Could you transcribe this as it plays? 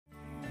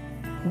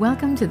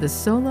Welcome to the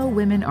Solo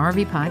Women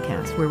RV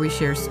Podcast, where we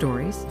share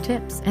stories,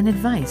 tips, and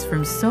advice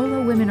from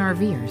solo women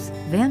RVers,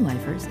 van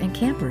lifers, and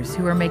campers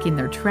who are making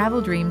their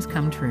travel dreams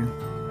come true.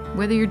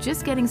 Whether you're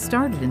just getting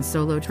started in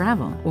solo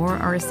travel or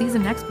are a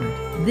seasoned expert,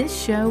 this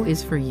show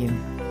is for you.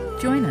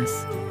 Join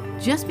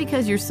us. Just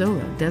because you're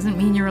solo doesn't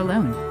mean you're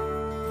alone.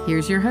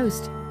 Here's your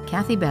host,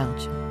 Kathy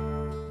Belge.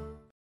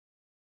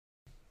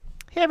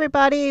 Hey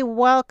everybody,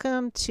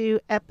 welcome to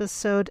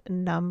episode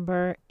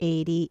number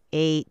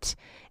 88.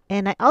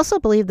 And I also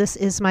believe this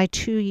is my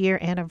 2-year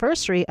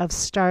anniversary of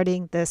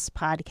starting this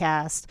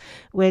podcast,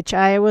 which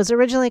I was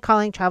originally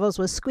calling Travels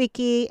with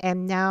Squeaky,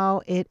 and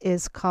now it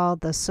is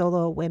called the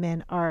Solo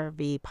Women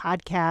RV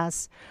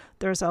Podcast.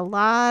 There's a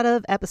lot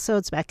of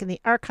episodes back in the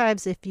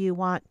archives if you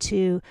want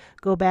to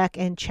go back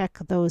and check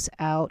those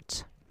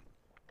out.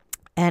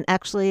 And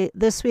actually,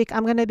 this week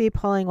I'm going to be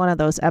pulling one of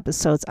those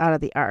episodes out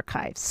of the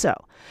archives. So,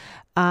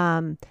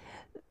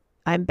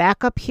 I'm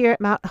back up here at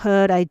Mount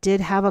Hood. I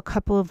did have a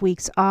couple of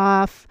weeks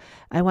off.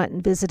 I went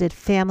and visited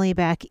family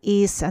back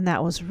east, and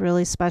that was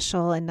really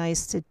special and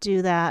nice to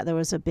do that. There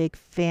was a big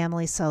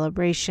family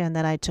celebration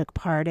that I took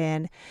part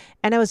in,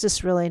 and it was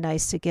just really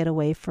nice to get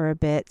away for a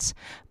bit.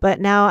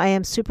 But now I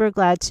am super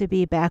glad to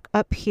be back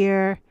up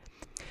here.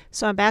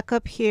 So I'm back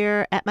up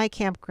here at my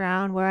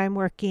campground where I'm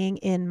working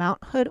in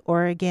Mount Hood,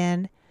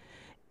 Oregon.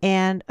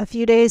 And a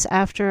few days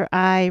after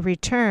I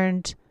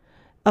returned,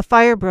 a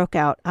fire broke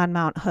out on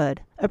Mount Hood,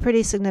 a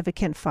pretty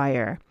significant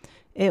fire.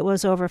 It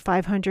was over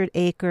 500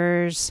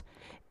 acres,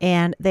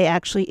 and they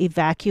actually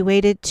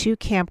evacuated 2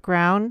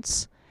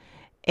 campgrounds.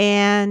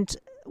 And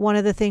one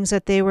of the things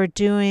that they were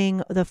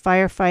doing, the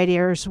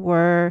firefighters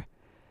were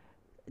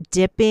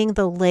dipping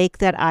the lake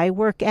that I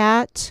work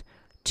at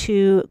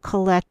to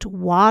collect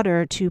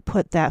water to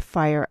put that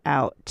fire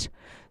out.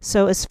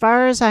 So as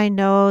far as I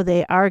know,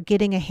 they are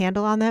getting a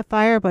handle on that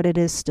fire, but it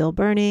is still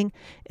burning.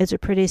 It's a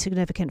pretty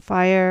significant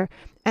fire,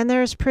 and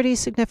there's pretty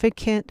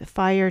significant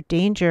fire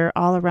danger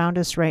all around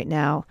us right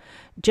now.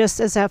 Just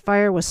as that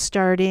fire was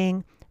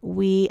starting,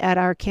 we at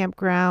our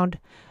campground,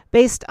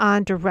 based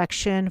on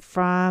direction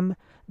from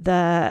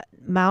the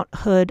Mount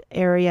Hood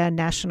Area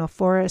National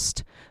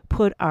Forest,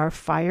 put our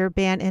fire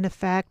ban in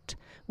effect,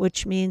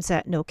 which means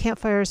that no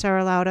campfires are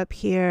allowed up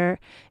here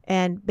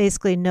and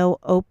basically no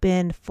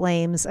open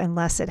flames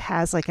unless it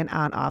has like an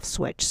on-off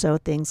switch. So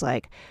things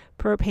like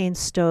propane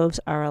stoves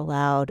are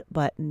allowed,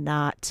 but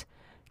not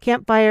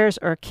campfires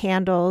or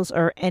candles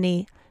or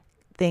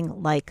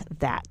anything like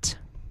that.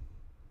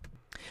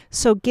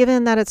 So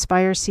given that it's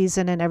fire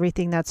season and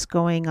everything that's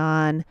going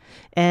on,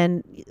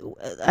 and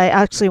I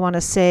actually want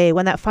to say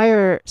when that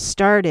fire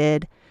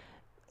started,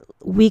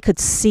 we could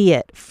see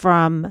it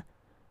from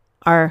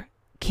our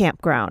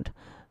campground.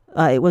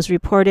 It was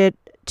reported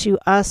to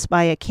us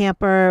by a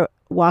camper,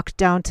 walked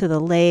down to the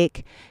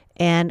lake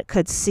and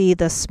could see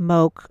the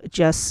smoke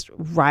just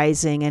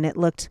rising, and it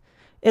looked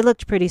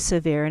pretty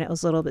severe, and it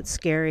was a little bit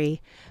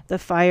scary. The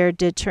fire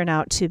did turn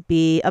out to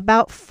be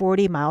about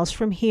 40 miles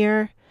from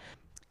here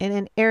in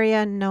an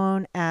area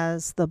known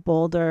as the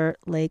Boulder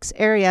Lakes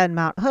area in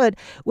Mount Hood,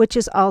 which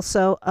is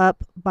also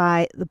up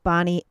by the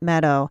Bonnie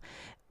Meadow.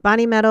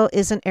 Bonnie Meadow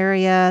is an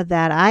area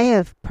that I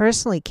have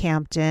personally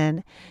camped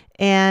in.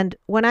 And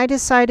when I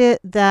decided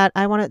that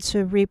I wanted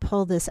to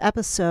repull this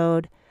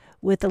episode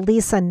with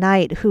Lisa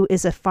Knight, who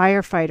is a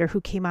firefighter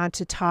who came on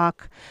to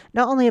talk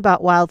not only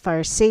about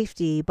wildfire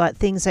safety, but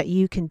things that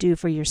you can do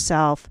for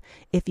yourself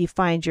if you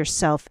find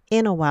yourself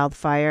in a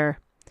wildfire.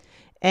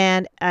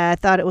 And I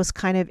thought it was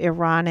kind of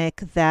ironic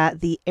that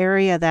the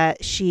area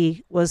that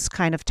she was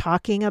kind of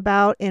talking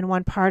about in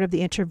one part of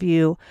the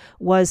interview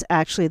was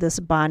actually this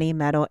Bonnie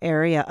Meadow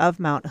area of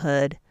Mount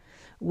Hood,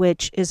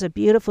 which is a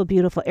beautiful,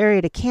 beautiful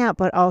area to camp,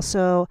 but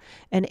also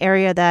an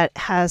area that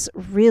has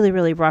really,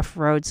 really rough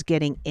roads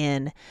getting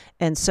in.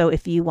 And so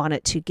if you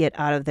wanted to get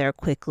out of there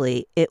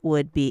quickly, it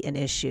would be an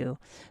issue.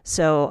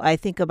 So I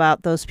think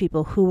about those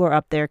people who were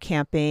up there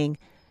camping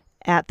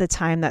at the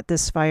time that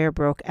this fire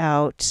broke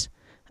out.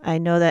 I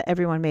know that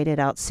everyone made it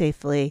out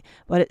safely,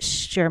 but it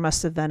sure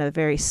must have been a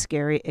very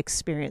scary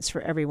experience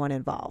for everyone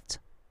involved.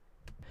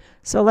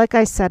 So like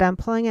I said, I'm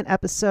pulling an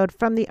episode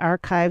from the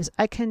archives.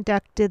 I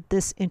conducted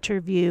this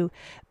interview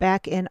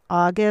back in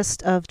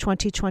August of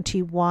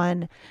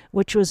 2021,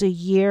 which was a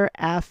year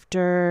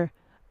after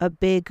a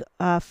big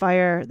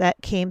fire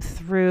that came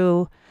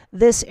through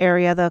this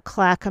area, the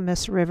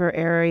Clackamas River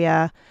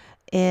area,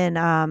 in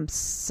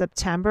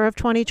September of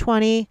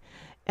 2020.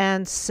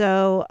 And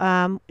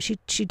so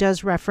she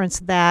does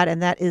reference that,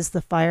 and that is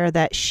the fire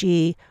that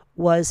she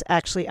was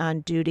actually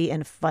on duty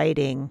and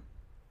fighting.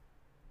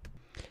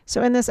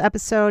 So in this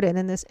episode and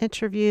in this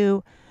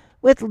interview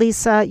with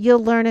Lisa,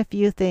 you'll learn a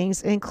few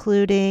things,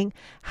 including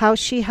how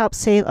she helped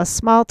save a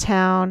small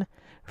town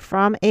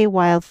from a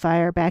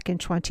wildfire back in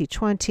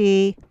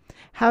 2020,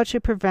 how to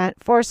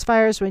prevent forest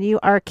fires when you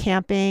are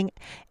camping,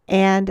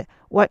 and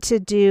what to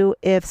do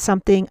if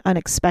something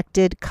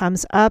unexpected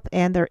comes up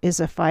and there is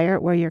a fire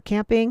where you're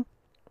camping.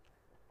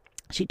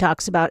 She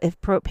talks about if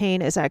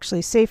propane is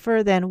actually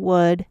safer than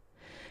wood,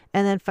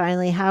 And then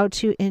finally, how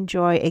to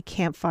enjoy a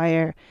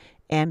campfire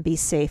and be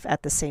safe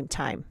at the same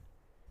time.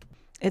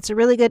 It's a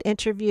really good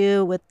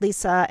interview with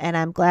Lisa, and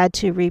I'm glad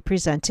to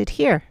represent it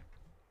here.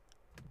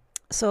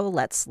 So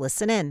let's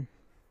listen in.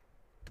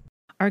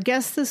 Our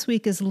guest this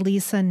week is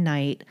Lisa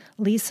Knight.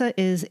 Lisa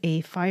is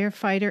a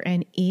firefighter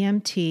and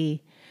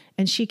EMT,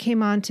 and she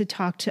came on to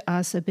talk to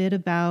us a bit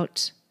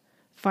about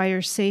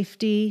fire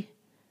safety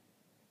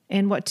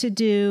and what to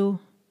do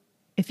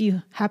if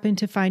you happen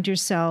to find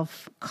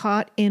yourself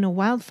caught in a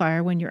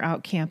wildfire when you're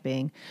out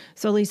camping.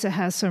 So Lisa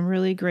has some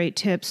really great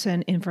tips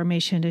and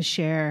information to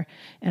share,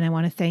 and I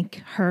want to thank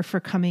her for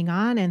coming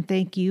on and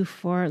thank you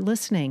for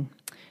listening.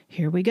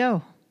 Here we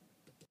go.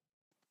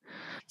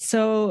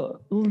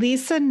 So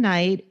Lisa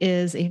Knight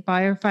is a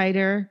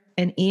firefighter,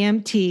 an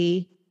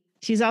EMT.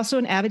 She's also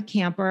an avid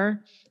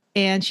camper,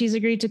 and she's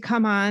agreed to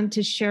come on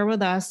to share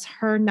with us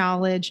her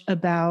knowledge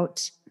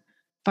about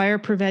fire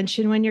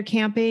prevention when you're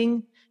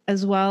camping,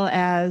 as well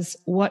as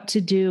what to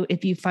do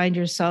if you find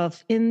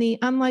yourself in the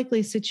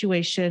unlikely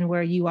situation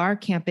where you are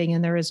camping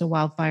and there is a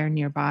wildfire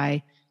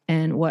nearby,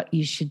 and what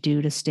you should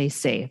do to stay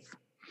safe.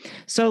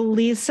 So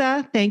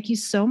Lisa, thank you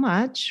so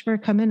much for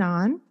coming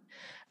on.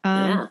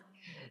 Yeah.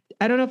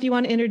 I don't know if you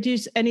want to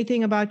introduce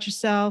anything about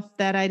yourself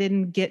that I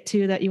didn't get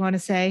to that you want to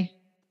say.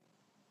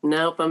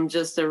 Nope, I'm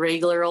just a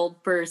regular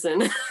old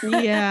person.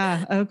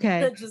 Yeah,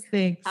 okay. Just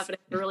thanks. happen to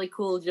have a really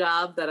cool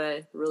job that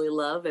I really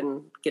love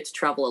and get to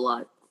travel a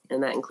lot.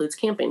 And that includes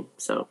camping.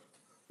 So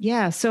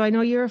I know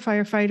you're a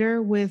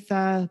firefighter with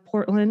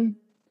Portland,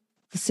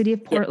 the city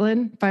of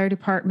Portland Fire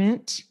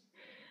Department,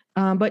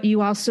 but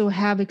you also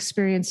have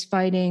experience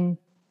fighting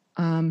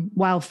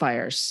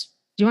wildfires.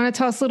 Do you want to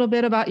tell us a little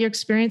bit about your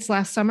experience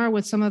last summer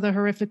with some of the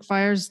horrific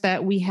fires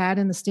that we had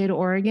in the state of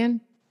Oregon?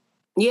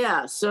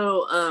 Yeah,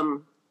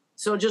 so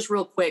just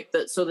real quick,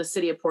 the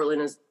city of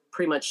Portland is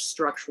pretty much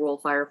structural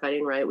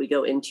firefighting, right? We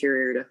go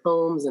interior to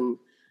homes and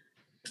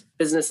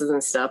businesses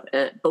and stuff,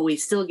 but we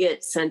still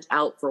get sent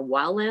out for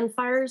wildland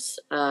fires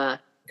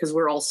because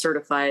we're all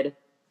certified.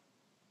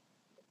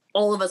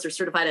 All of us are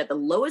certified at the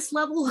lowest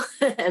level,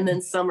 and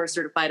then some are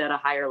certified at a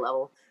higher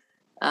level.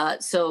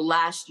 So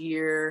last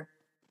year,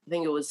 I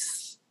think it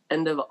was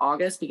end of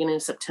August, beginning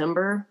of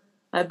September,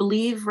 I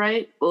believe,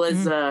 right?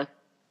 Was the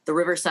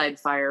Riverside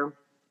fire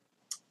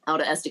out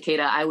of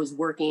Estacada. I was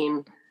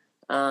working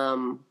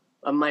on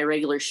my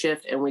regular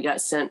shift, and we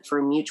got sent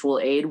for mutual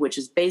aid, which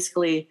is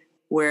basically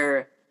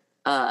where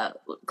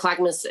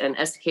Clackamas and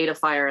Estacada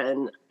fire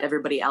and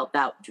everybody out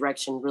that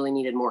direction really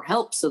needed more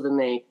help. So then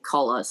they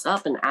call us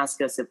up and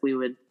ask us if we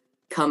would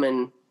come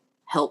and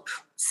help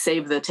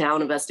save the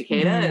town of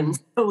Estacada. And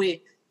so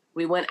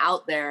we went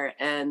out there,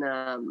 and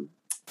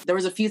there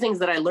was a few things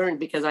that I learned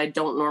because I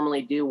don't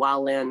normally do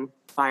wildland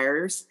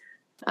fires.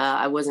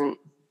 That wasn't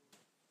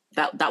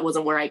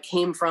where I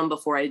came from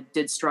before I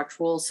did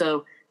structural.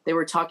 So they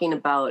were talking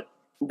about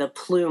the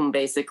plume,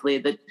 basically,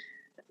 that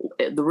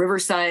the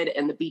Riverside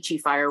and the Beachy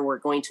fire were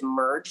going to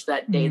merge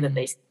that day that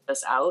they sent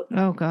us out.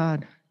 Oh,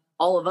 God.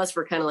 All of us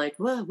were kind of like,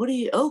 well,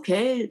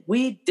 okay.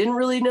 We didn't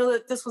really know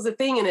that this was a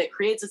thing, and it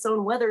creates its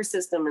own weather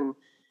system. And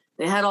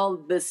they had all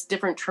this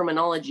different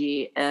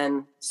terminology.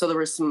 And so there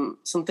were some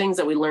things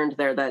that we learned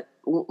there that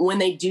when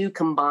they do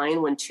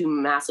combine, when two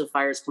massive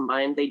fires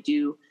combine, they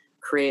do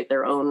create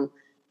their own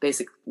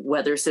basic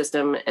weather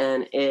system.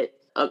 And it,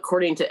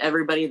 according to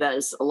everybody that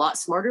is a lot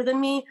smarter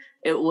than me,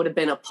 it would have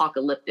been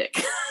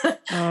apocalyptic,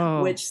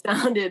 which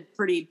sounded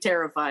pretty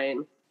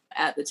terrifying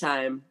at the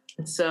time.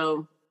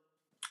 So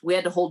we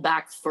had to hold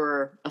back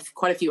for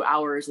quite a few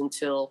hours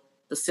until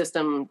the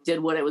system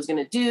did what it was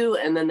going to do.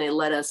 And then they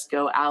let us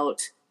go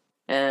out.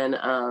 And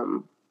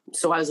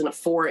so I was in a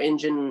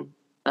four-person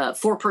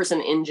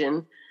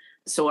engine.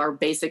 So our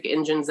basic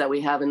engines that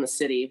we have in the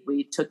city,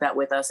 we took that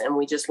with us, and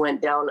we just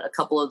went down a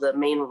couple of the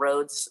main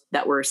roads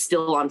that were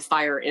still on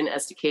fire in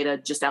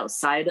Estacada, just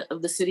outside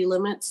of the city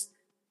limits.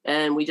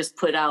 And we just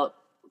put out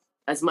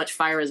as much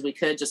fire as we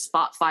could, just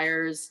spot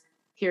fires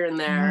here and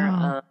there.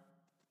 Wow.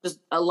 Just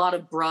a lot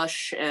of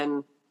brush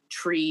and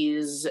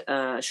trees,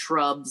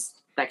 shrubs,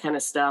 that kind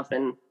of stuff.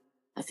 And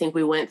I think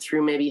we went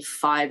through maybe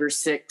 5 or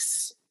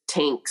 6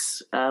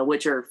 tanks,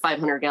 which are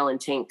 500-gallon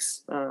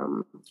tanks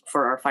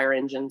for our fire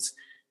engines.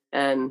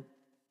 And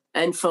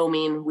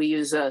foaming, we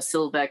use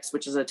Silvex,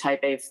 which is a type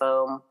A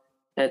foam.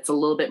 It's a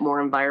little bit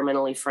more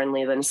environmentally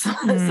friendly than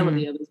some of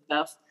the other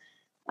stuff.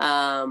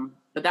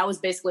 But that was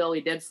basically all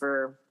we did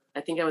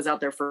I think I was out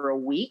there for a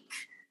week.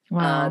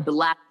 Wow. The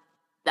last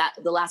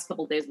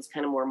couple of days was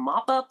kind of more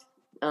mop up,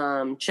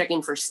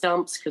 checking for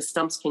stumps, because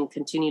stumps can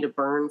continue to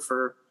burn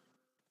for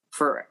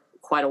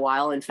quite a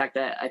while. In fact,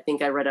 I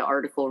think I read an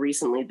article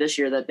recently this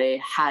year that they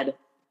had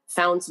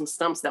found some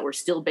stumps that were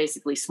still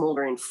basically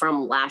smoldering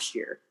from last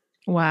year.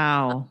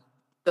 Wow.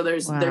 So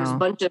there's a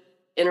bunch of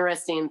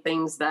interesting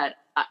things that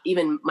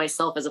even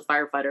myself as a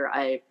firefighter,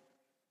 I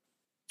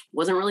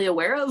wasn't really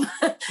aware of.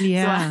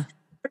 Yeah. So I learned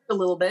a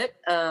little bit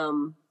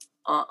on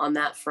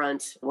that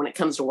front when it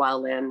comes to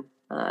wildland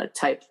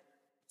type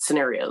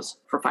scenarios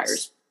for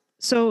fires.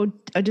 So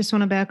I just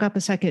want to back up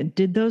a second.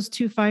 Did those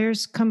two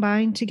fires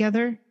combine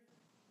together?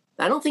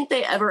 I don't think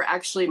they ever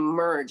actually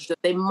merged.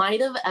 They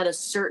might have at a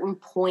certain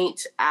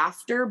point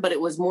after, but it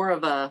was more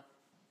of a,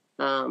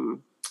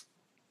 I'm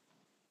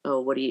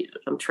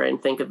trying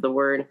to think of the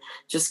word,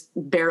 just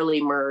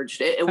barely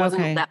merged. It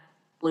wasn't that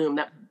bloom.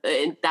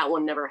 That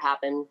one never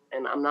happened,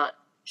 and I'm not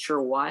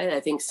sure why. I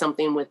think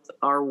something with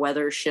our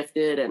weather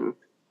shifted and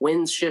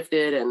winds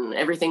shifted and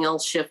everything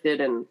else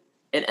shifted, and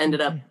it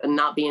ended up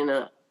not being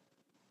a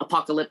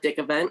apocalyptic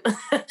event,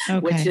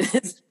 which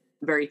is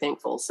very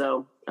thankful.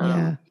 So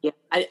I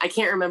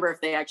can't remember if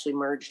they actually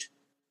merged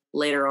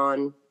later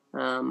on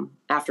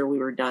after we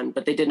were done,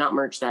 but they did not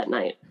merge that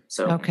night.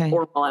 So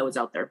or while I was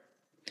out there.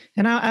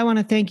 And I want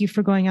to thank you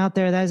for going out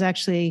there. That is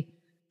actually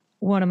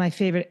one of my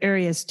favorite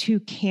areas to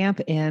camp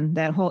in,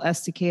 that whole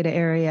Estacada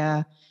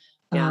area.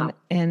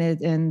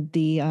 And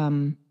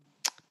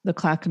the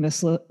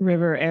Clackamas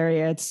River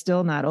area. It's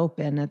still not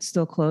open. It's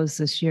still closed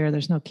this year.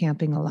 There's no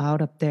camping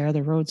allowed up there.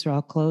 The roads are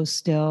all closed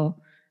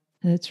still.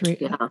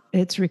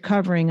 It's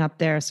recovering up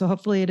there. So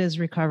hopefully it is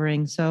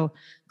recovering. So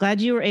glad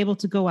you were able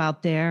to go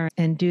out there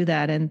and do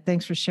that. And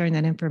thanks for sharing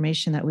that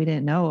information that we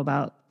didn't know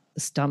about the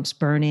stumps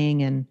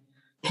burning and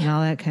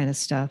all that kind of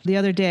stuff. The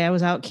other day I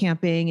was out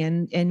camping,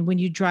 and when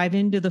you drive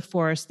into the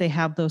forest, they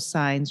have those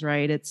signs,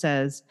 right? It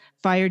says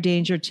fire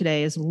danger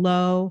today is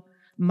low,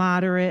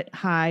 moderate,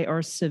 high,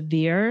 or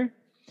severe.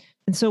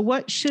 And so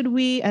what should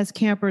we as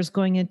campers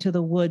going into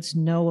the woods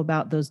know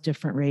about those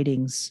different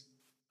ratings?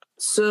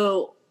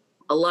 So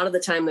a lot of the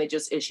time they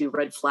just issue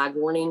red flag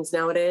warnings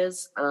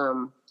nowadays,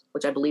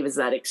 which I believe is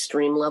that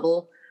extreme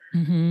level,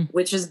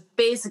 which is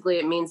basically,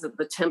 it means that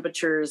the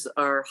temperatures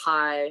are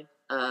high.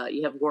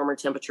 You have warmer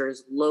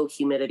temperatures, low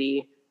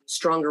humidity,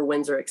 stronger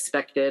winds are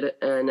expected,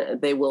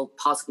 and they will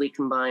possibly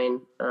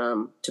combine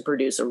to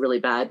produce a really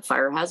bad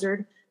fire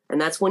hazard. And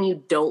that's when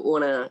you don't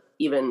want to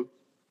even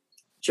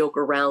joke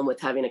around with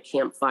having a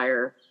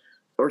campfire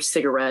or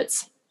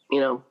cigarettes.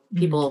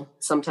 People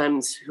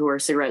sometimes who are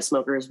cigarette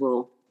smokers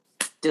will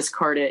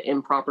discard it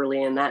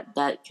improperly, and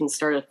that can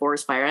start a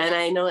forest fire. And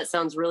I know it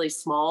sounds really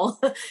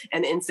small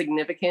and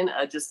insignificant,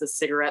 just a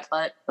cigarette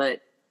butt,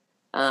 but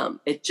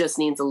it just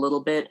needs a little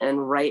bit.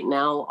 And right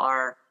now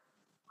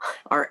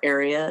our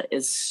area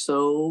is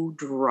so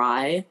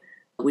dry.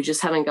 We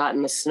just haven't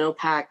gotten the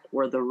snowpack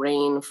or the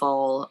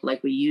rainfall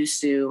like we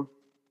used to.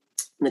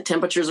 And the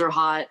temperatures are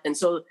hot. And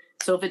so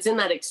if it's in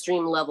that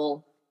extreme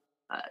level,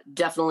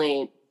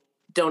 definitely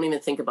don't even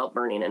think about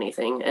burning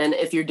anything. And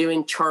if you're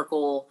doing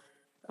charcoal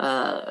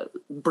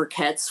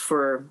briquettes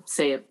for,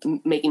 say,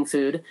 making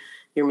food,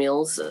 your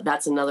meals,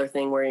 that's another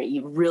thing where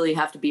you really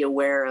have to be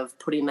aware of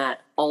putting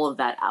all of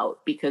that out,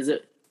 because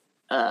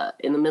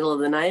in the middle of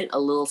the night, a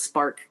little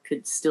spark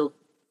could still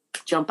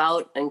jump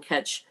out and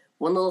catch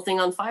one little thing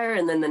on fire.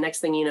 And then the next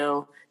thing you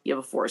know, you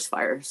have a forest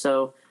fire.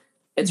 So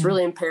it's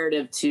really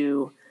imperative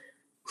to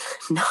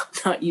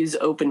not use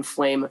open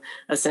flame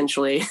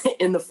essentially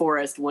in the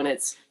forest when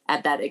it's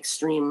at that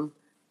extreme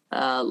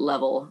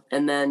level.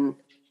 And then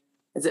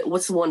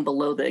what's the one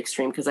below the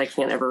extreme? Because I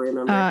can't ever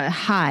remember.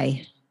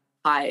 High.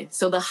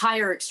 So the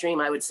higher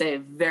extreme, I would say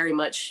very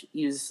much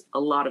use a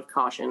lot of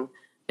caution.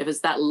 If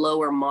it's that low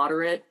or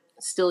moderate,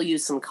 still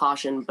use some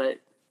caution, but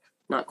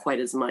not quite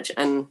as much.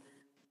 And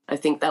I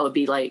think that would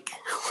be like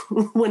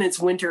when it's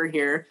winter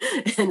here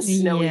and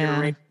snowy or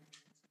rain.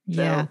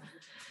 Yeah.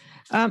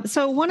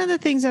 So one of the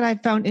things that I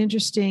found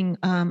interesting,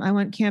 I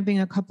went camping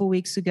a couple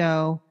weeks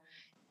ago,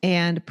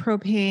 and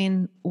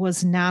propane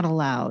was not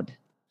allowed.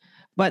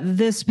 But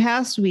this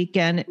past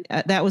weekend,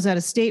 that was at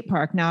a state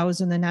park. Now I was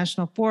in the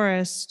national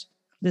forest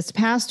this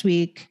past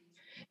week,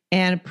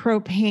 and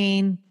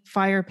propane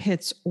fire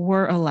pits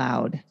were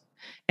allowed.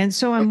 And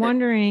so I'm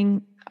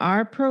wondering,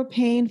 are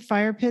propane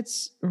fire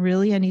pits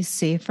really any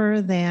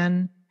safer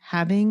than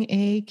having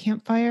a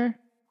campfire?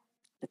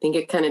 I think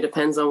it kind of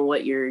depends on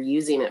what you're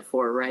using it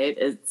for, right?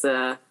 It's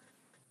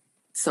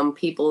some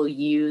people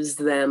use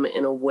them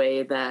in a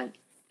way that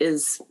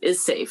is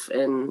safe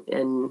and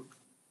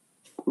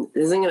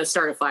isn't going to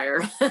start a fire.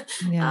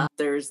 Yeah.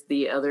 There's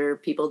the other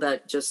people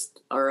that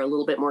just are a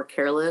little bit more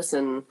careless,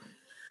 and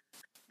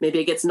maybe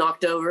it gets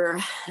knocked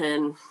over,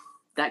 and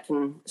that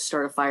can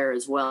start a fire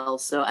as well.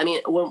 So, I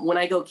mean, when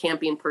I go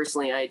camping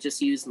personally, I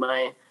just use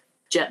my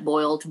jet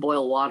boil to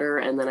boil water,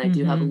 and then I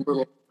do have a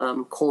little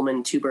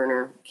Coleman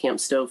 2-burner camp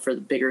stove for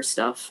the bigger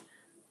stuff.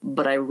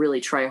 But I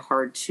really try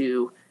hard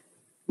to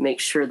make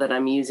sure that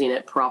I'm using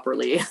it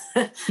properly.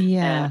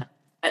 Yeah.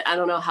 I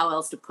don't know how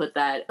else to put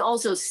that.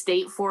 Also,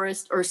 state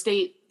forest or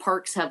state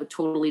parks have a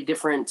totally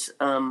different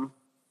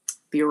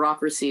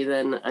bureaucracy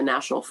than a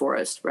national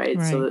forest,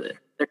 right? So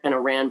they're kind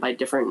of ran by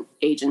different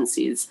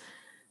agencies.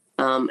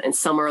 And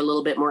some are a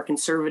little bit more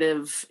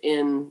conservative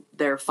in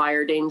their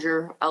fire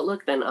danger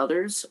outlook than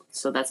others.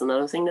 So that's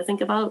another thing to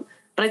think about.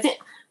 But I think,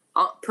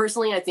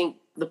 personally, I think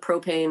the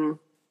propane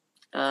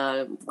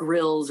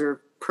grills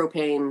or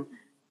propane,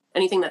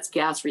 anything that's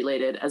gas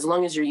related, as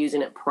long as you're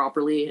using it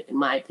properly, in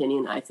my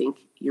opinion, I think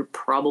you're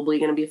probably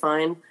going to be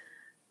fine.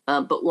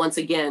 But once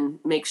again,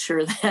 make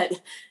sure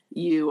that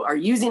you are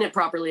using it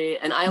properly.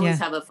 And I always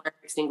have a fire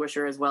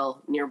extinguisher as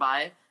well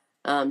nearby.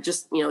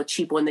 just, a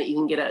cheap one that you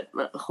can get at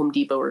Home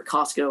Depot or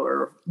Costco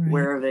or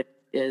wherever it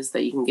is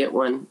that you can get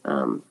one,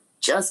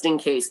 just in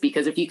case,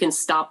 because if you can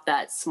stop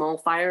that small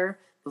fire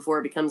before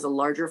it becomes a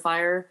larger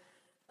fire,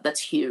 that's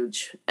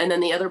huge. And then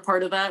the other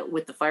part of that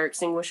with the fire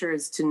extinguisher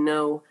is to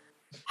know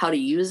how to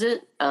use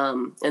it.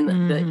 And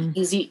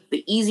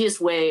the easiest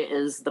way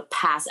is the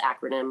PASS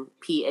acronym,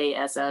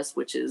 PASS,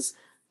 which is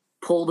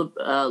pull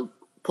the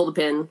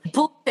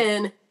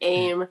pin,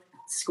 aim,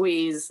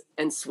 squeeze,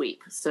 and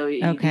sweep. So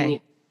you need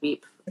to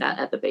sweep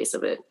at the base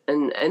of it,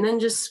 and then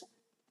just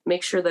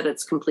make sure that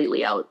it's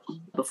completely out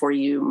before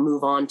you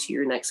move on to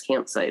your next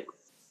campsite.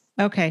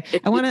 Okay.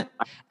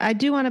 I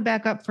do want to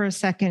back up for a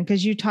second,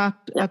 because you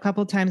talked a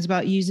couple times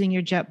about using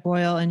your jet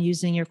boil and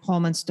using your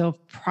Coleman stove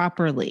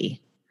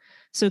properly.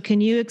 So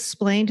can you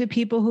explain to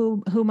people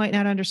who might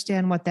not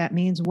understand what that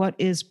means? What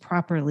is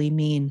properly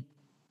mean?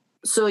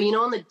 So,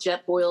 on the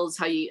jet boils,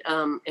 how you,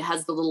 it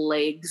has the little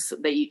legs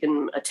that you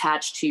can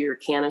attach to your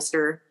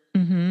canister.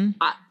 Mm-hmm.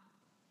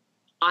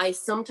 I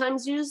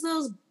sometimes use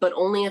those, but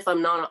only if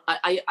I'm not,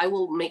 I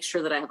will make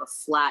sure that I have a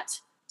flat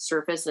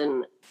surface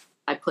and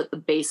I put the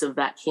base of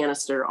that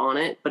canister on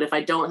it. But if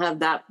I don't have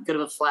that good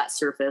of a flat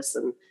surface,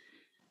 and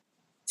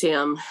say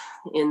I'm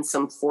in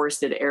some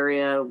forested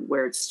area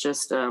where it's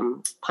just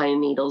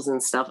pine needles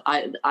and stuff,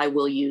 I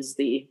will use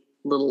the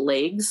little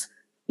legs.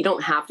 You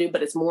don't have to,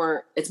 but it's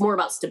more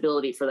about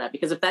stability for that,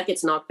 because if that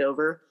gets knocked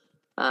over,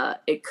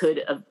 it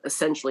could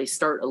essentially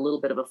start a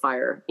little bit of a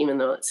fire, even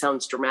though it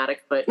sounds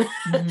dramatic, but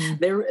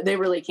they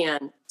really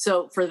can.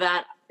 So for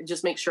that,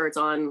 just make sure it's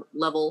on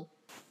level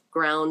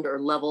ground or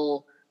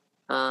level,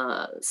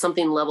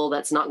 something level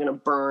that's not going to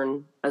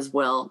burn as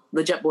well.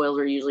 The jet boils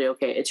are usually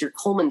okay. It's your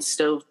Coleman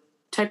stove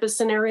type of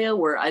scenario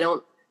where I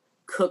don't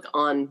cook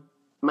on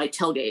my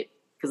tailgate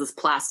because it's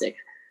plastic.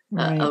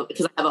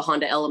 Because I have a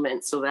Honda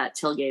Element, so that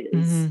tailgate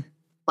is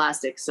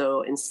plastic.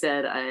 So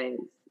instead,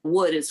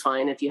 wood is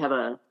fine if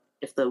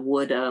the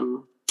wood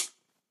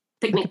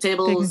picnic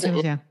tables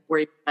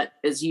where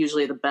is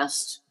usually the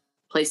best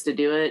place to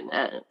do it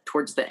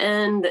towards the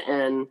end,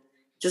 and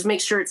just make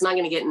sure it's not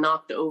going to get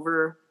knocked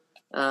over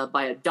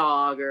by a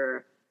dog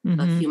or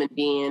a human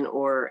being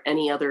or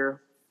any other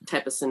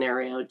type of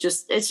scenario.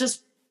 It's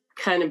just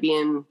kind of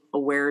being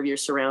aware of your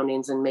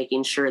surroundings and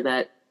making sure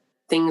that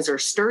things are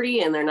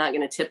sturdy and they're not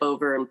going to tip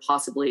over and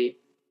possibly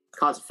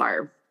cause a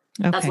fire.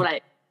 Okay. That's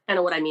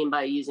what I mean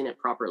by using it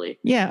properly.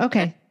 Yeah.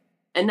 Okay.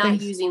 And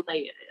not using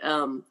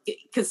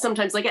because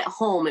sometimes like at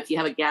home, if you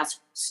have a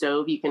gas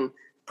stove, you can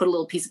put a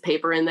little piece of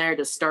paper in there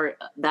to start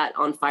that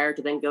on fire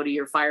to then go to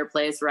your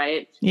fireplace.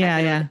 Right. Yeah.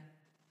 Yeah.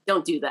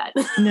 Don't do that.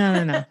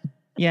 No.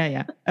 Yeah.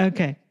 Yeah.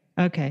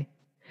 Okay.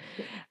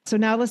 So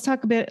now let's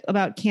talk a bit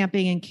about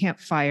camping and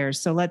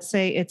campfires. So let's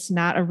say it's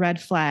not a red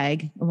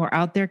flag and we're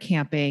out there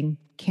camping.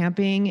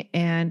 Camping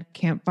and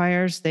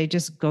campfires, they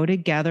just go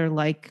together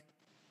like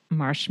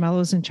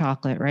marshmallows and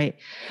chocolate, right?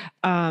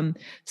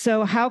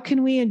 So how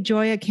can we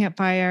enjoy a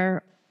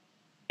campfire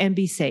and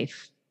be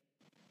safe?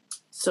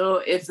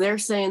 So if they're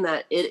saying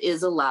that it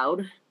is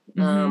allowed,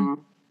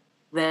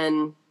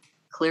 then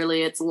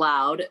clearly it's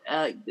allowed.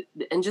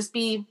 And just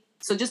be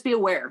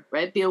aware,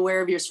 right? Be aware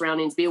of your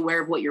surroundings. Be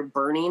aware of what you're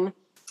burning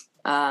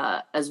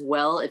as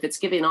well. If it's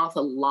giving off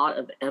a lot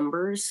of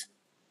embers,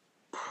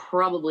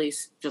 probably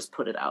just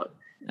put it out.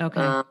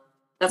 Okay.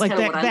 That's like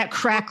that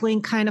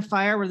crackling kind of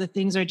fire where the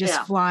things are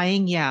just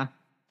flying. Yeah.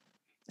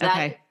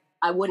 Okay.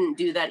 I wouldn't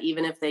do that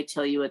even if they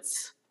tell you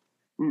it's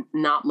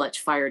not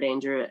much fire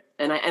danger.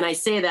 And I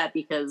say that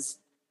because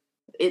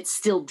it's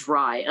still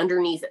dry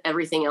underneath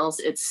everything else.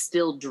 It's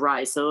still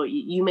dry. So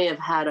you may have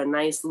had a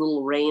nice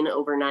little rain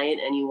overnight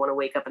and you want to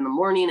wake up in the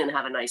morning and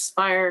have a nice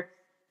fire.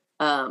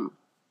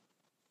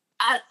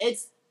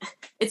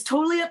 It's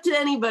totally up to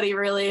anybody,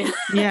 really.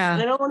 Yeah.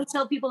 And I don't want to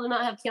tell people to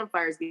not have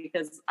campfires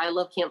because I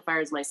love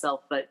campfires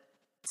myself, but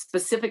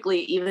specifically,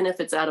 even if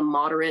it's at a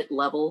moderate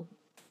level,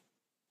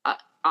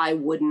 I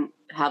wouldn't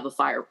have a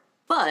fire.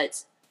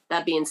 But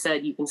that being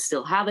said, you can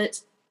still have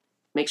it.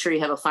 Make sure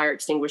you have a fire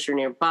extinguisher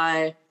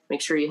nearby.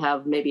 Make sure you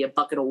have maybe a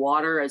bucket of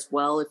water as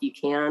well, if you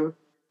can.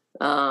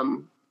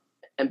 And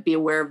be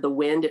aware of the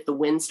wind. If the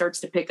wind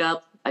starts to pick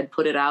up, I'd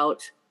put it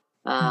out.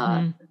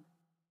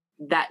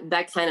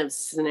 That kind of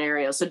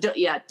scenario. So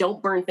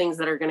don't burn things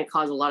that are going to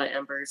cause a lot of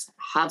embers.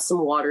 Have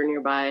some water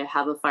nearby,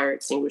 have a fire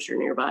extinguisher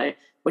nearby,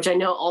 which I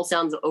know all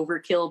sounds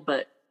overkill,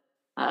 but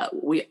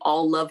we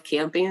all love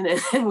camping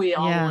and we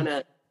all want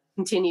to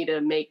continue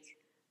to make,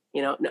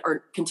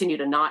 or continue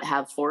to not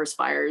have forest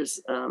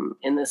fires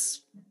in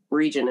this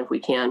region if we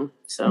can.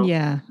 So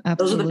yeah,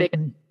 absolutely. Those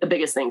are the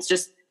biggest things.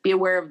 Just be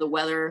aware of the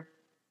weather.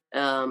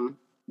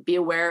 Be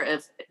aware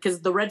because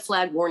the red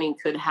flag warning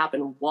could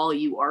happen while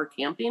you are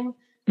camping.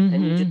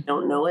 And you just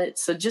don't know it.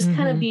 So just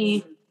kind of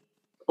be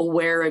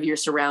aware of your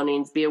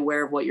surroundings, be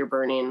aware of what you're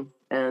burning,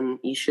 and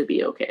you should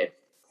be okay.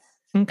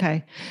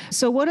 Okay.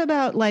 So what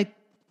about like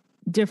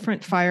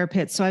different fire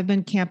pits? So I've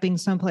been camping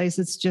someplace,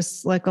 it's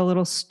just like a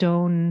little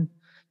stone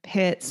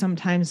pit.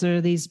 Sometimes there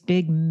are these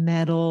big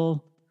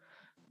metal,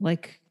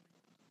 like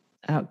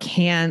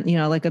can,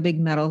 like a big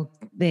metal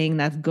thing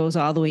that goes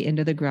all the way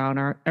into the ground.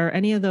 Are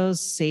any of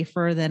those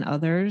safer than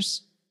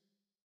others?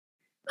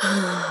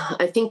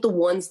 I think the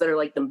ones that are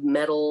like the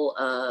metal,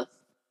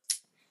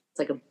 it's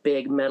like a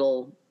big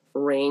metal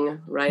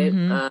ring, right?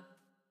 Mm-hmm.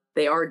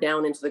 They are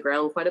down into the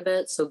ground quite a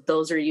bit. So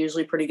those are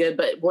usually pretty good.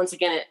 But once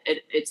again,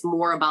 it's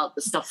more about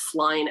the stuff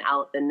flying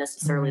out than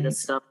necessarily the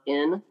stuff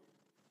in.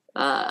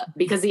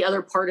 Because the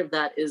other part of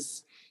that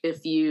is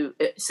if you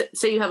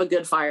say you have a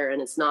good fire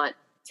and it's not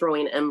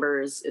throwing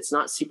embers, it's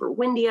not super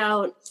windy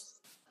out,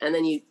 and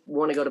then you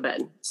want to go to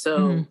bed.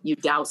 So you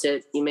douse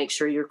it, you make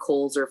sure your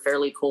coals are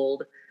fairly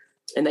cold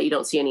and that you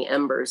don't see any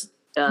embers.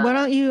 Why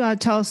don't you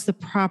tell us the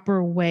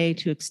proper way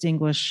to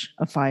extinguish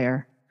a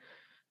fire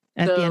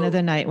at the end of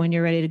the night when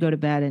you're ready to go to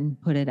bed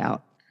and put it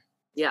out?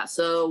 Yeah.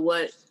 So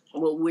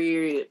what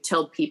we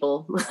tell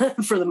people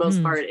for the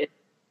most part is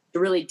to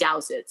really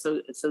douse it.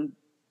 So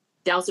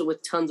douse it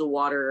with tons of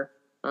water.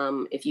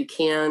 If you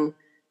can,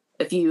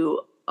 if you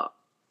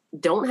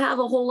don't have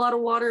a whole lot of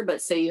water,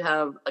 but say you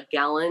have a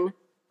gallon,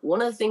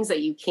 one of the things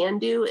that you can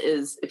do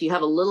is if you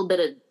have a little bit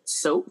of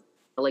soap,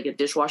 like a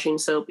dishwashing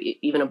soap,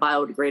 even a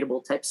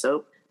biodegradable type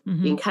soap,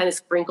 you can kind of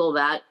sprinkle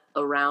that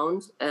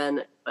around.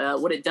 And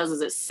what it does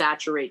is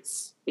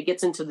it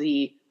gets into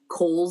the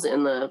coals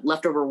and the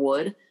leftover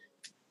wood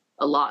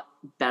a lot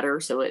better.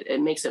 So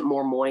it makes it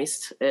more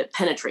moist. It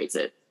penetrates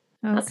it.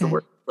 Okay. That's the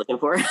word I'm looking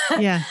for.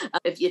 Yeah.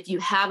 If you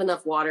have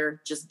enough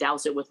water, just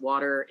douse it with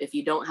water. If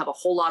you don't have a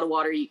whole lot of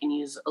water, you can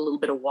use a little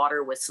bit of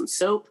water with some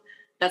soap.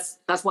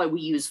 That's why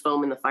we use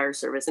foam in the fire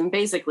service. And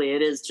basically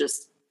it is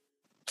just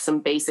some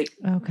basic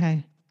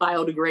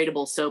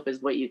biodegradable soap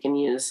is what you can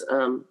use.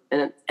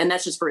 And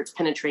that's just for its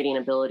penetrating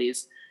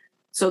abilities.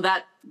 So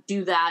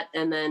do that.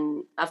 And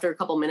then after a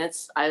couple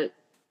minutes, I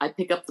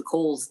pick up the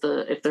coals,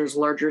 if there's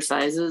larger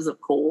sizes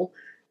of coal,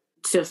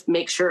 to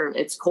make sure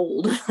it's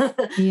cold.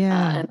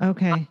 Yeah.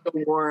 Okay.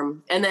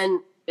 Warm. And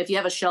then if you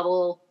have a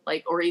shovel,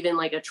 or even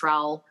like a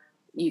trowel,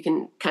 you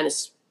can kind of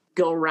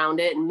go around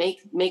it and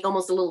make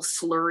almost a little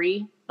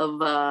slurry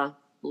of a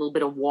little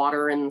bit of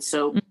water and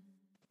soap.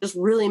 Just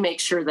really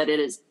make sure that it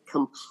is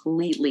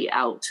completely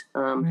out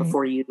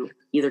before you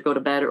either go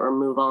to bed or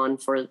move on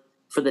for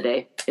the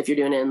day. If you're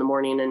doing it in the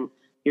morning and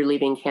you're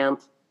leaving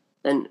camp,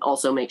 then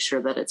also make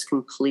sure that it's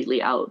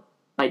completely out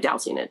by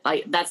dousing it.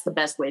 That's the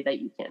best way that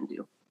you can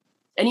do.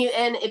 And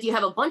if you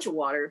have a bunch of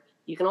water,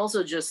 you can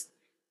also just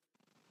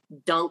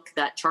dunk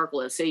that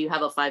charcoal. Say you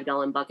have a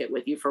 5-gallon bucket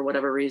with you for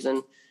whatever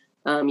reason,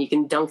 you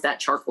can dunk that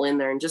charcoal in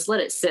there and just let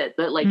it sit.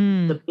 But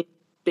the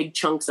big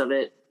chunks of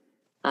it,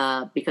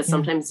 because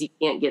sometimes you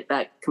can't get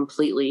that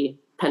completely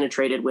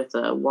penetrated with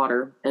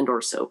water and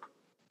or soap.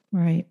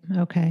 Right.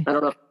 Okay. I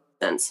don't know if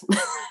that makes sense.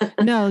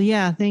 No.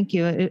 Yeah. Thank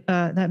you.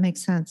 That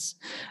makes sense.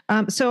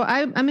 So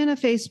I'm in a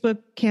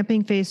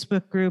camping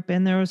Facebook group,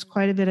 and there was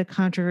quite a bit of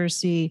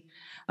controversy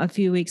a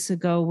few weeks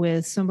ago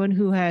with someone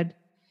who had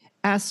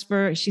asked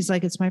she's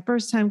like, it's my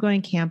first time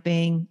going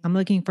camping. I'm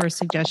looking for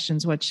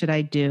suggestions. What should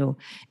I do?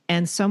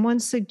 And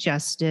someone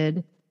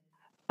suggested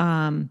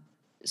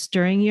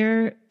stirring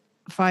your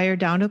fire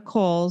down to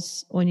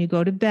coals when you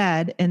go to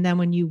bed. And then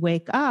when you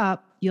wake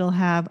up, you'll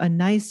have a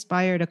nice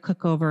fire to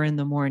cook over in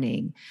the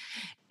morning.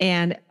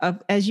 And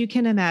as you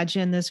can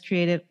imagine, this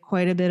created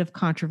quite a bit of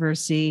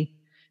controversy.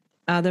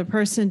 The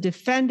person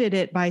defended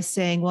it by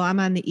saying, well, I'm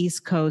on the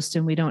East Coast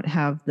and we don't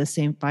have the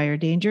same fire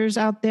dangers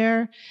out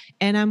there.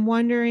 And I'm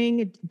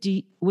wondering,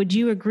 would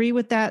you agree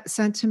with that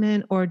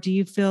sentiment? Or do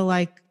you feel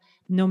like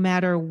no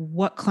matter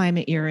what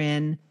climate you're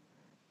in,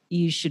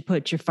 you should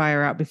put your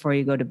fire out before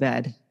you go to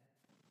bed?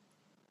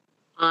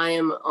 I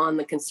am on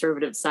the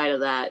conservative side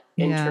of that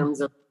in terms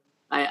of,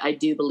 I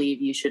do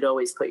believe you should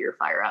always put your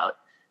fire out.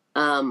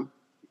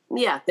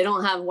 They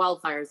don't have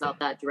wildfires out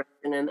that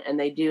direction, and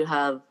they do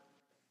have,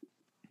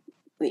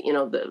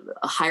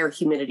 a higher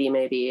humidity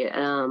maybe,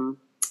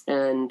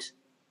 and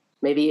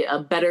maybe a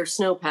better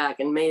snowpack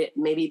and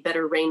maybe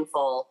better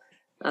rainfall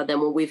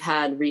than what we've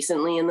had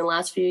recently in the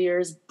last few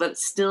years. But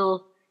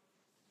still,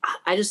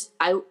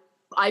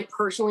 I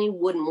personally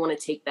wouldn't want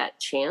to take that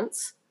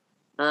chance.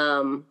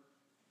 Now,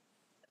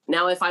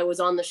 if I was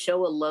on the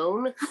show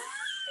alone,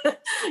 and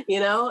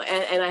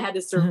I had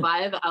to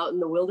survive out in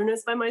the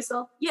wilderness by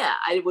myself,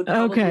 I would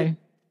probably. Okay.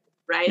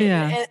 Right.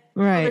 Yeah.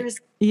 Right. Others,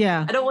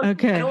 yeah. I don't want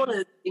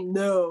to say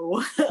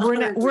no.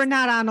 We're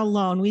not on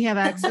alone. We have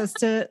access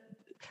to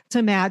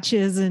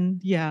matches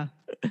and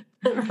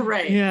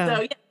Right. Yeah.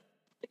 So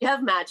you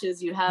have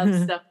matches, you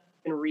have stuff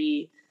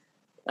you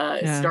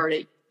can start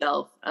it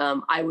yourself.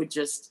 I would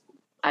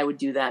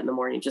do that in the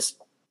morning.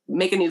 Just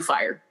make a new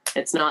fire.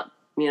 It's not,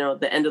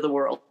 the end of the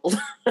world.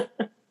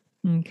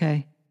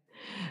 Okay.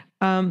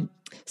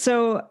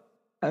 So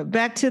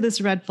back to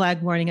this red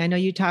flag warning. I know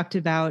you talked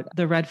about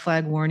the red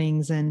flag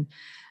warnings and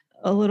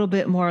a little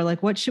bit more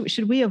like what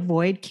should we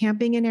avoid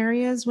camping in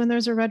areas when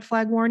there's a red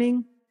flag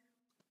warning?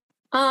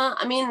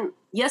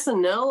 Yes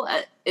and no.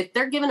 If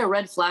they're given a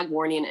red flag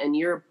warning and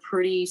you're a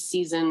pretty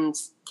seasoned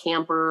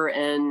camper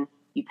and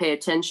you pay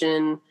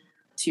attention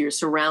to your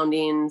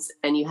surroundings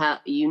and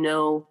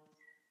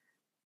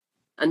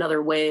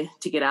another way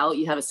to get out.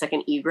 You have a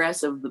second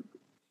egress of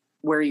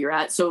where you're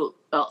at. So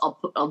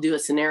I'll do a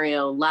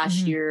scenario.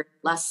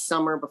 Last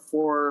summer,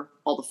 before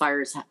all the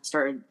fires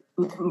started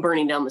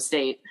burning down the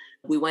state,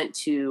 we went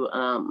to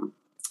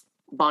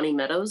Bonnie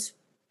Meadows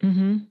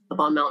up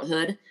on Mount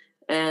Hood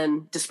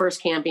and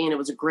dispersed camping. It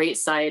was a great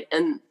site,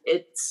 and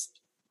it's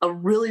a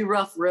really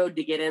rough road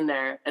to get in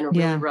there and a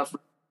really rough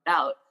road to get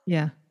out.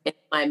 Yeah. In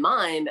my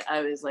mind,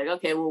 I was like,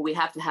 okay, well, we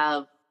have to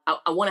have,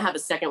 I want to have a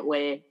second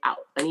way out.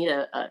 I need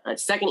a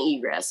second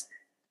egress.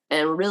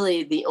 And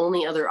really the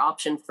only other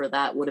option for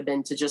that would have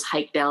been to just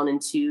hike down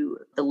into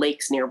the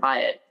lakes nearby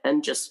it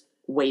and just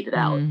wait it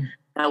out.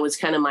 That was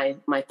kind of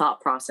my thought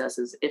process,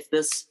 is if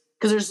this,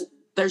 because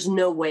there's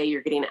no way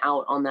you're getting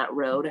out on that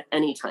road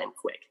anytime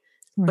quick.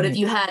 Right. But if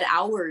you had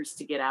hours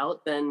to get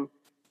out, then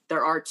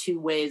there are two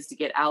ways to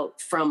get out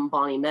from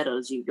Bonnie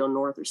Meadows. You go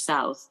north or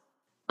south.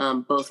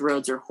 Both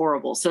roads are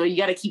horrible. So you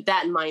got to keep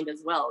that in mind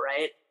as well,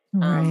 right?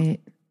 Right.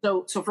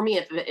 So for me,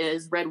 if it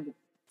is red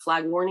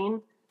flag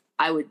warning,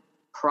 I would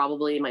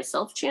probably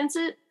myself chance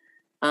it.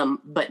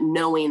 But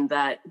knowing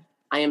that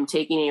I am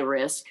taking a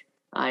risk,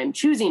 I'm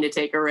choosing to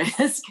take a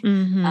risk,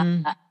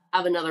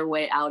 have another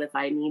way out if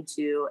I need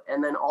to.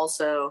 And then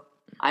also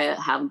I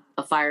have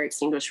a fire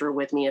extinguisher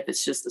with me. If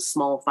it's just a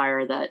small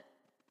fire that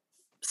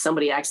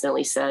somebody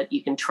accidentally set,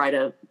 you can try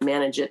to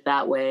manage it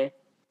that way.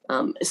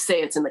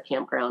 Say it's in the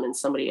campground and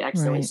somebody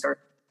accidentally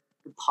starts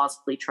to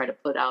possibly try to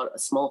put out a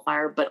small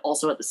fire, but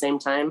also at the same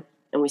time,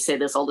 and we say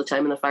this all the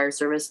time in the fire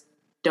service,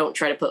 don't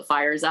try to put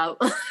fires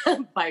out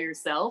by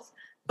yourself.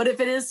 But if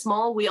it is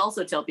small, we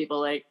also tell people,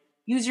 like,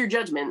 use your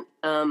judgment.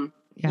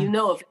 You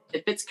know,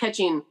 if it's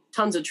catching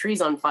tons of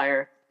trees on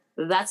fire,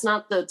 that's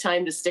not the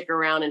time to stick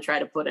around and try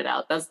to put it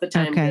out. That's the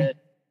time to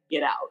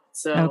get out.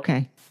 So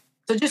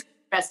just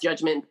best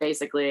judgment,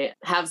 basically.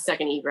 Have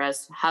second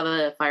egress, have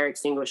a fire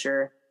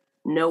extinguisher,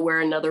 know where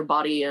another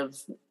body of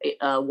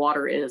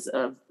water is,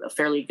 a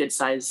fairly good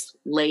sized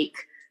lake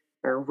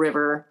or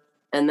river.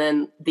 And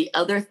then the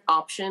other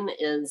option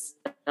is,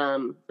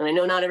 and I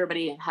know not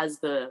everybody has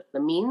the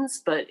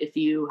means, but if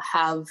you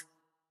have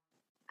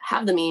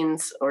the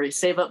means or you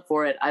save up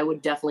for it, I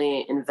would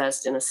definitely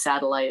invest in a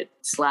satellite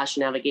 /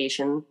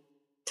 navigation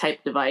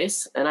type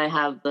device. And I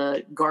have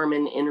the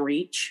Garmin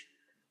InReach.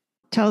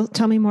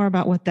 Tell me more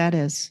about what that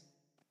is.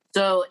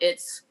 So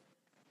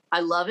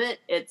I love it.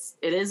 It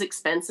is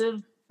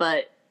expensive,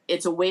 but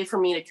it's a way for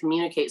me to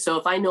communicate. So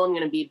if I know I'm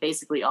going to be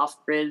basically off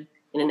grid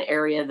in an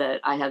area that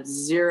I have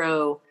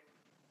zero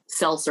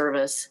cell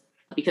service,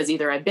 because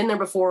either I've been there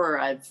before or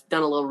I've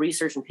done a little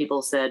research and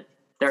people said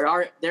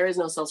there is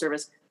no cell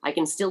service, I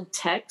can still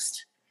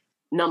text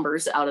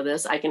numbers out of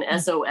this. I can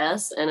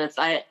SOS. And if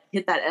I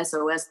hit that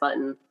SOS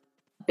button,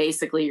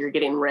 basically you're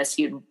getting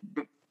rescued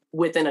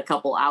within a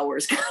couple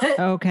hours.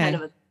 Okay.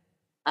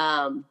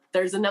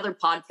 There's another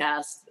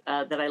podcast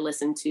that I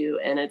listen to,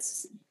 and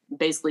it's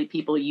basically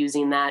people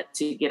using that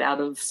to get out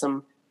of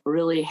some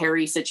really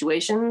hairy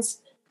situations.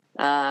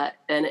 And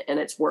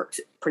it's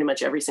worked pretty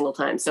much every single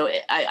time. So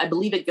I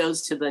believe it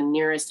goes to the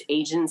nearest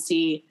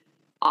agency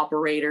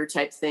operator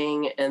type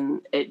thing, and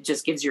it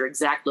just gives your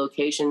exact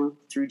location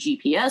through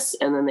GPS,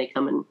 and then they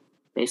come and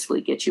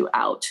basically get you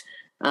out.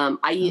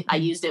 I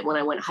used it when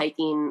I went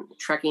hiking,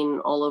 trekking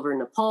all over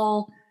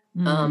Nepal,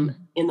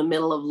 in the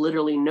middle of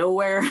literally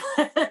nowhere.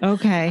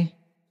 Okay.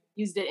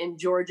 Used it in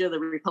Georgia, the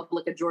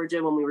Republic of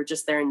Georgia, when we were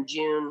just there in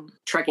June,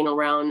 trekking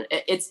around.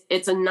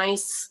 It's a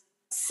nice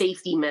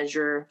safety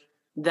measure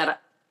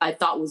that I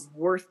thought was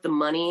worth the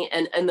money.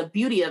 And the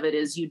beauty of it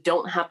is you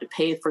don't have to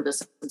pay for the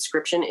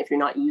subscription if you're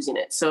not using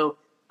it. So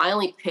I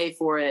only pay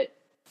for it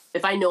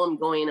if I know I'm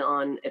going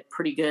on a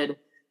pretty good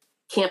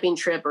camping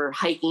trip or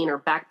hiking or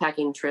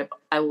backpacking trip.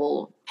 I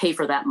will pay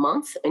for that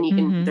month, and you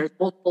can, there's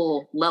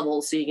multiple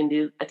levels. So you can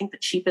do, I think the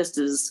cheapest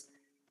is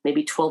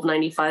maybe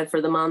 $12.95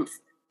 for the month.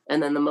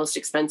 And then the most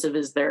expensive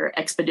is their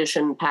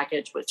expedition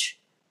package, which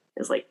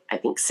is like, I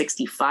think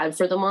 $65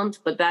 for the month,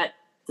 but that,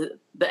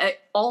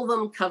 all of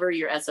them cover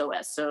your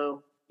SOS.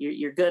 So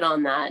you're good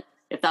on that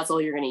if that's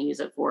all you're going to use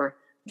it for.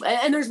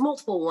 And there's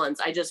multiple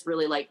ones. I just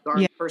really like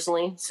Garmin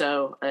personally.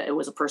 So it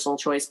was a personal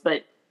choice.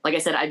 But like I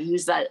said, I've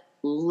used that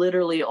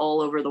literally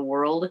all over the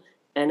world.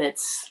 And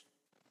it's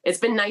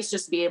been nice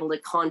just to be able to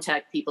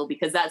contact people,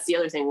 because that's the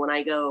other thing. When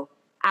I go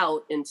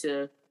out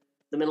into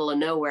the middle of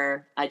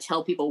nowhere, I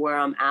tell people where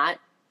I'm at.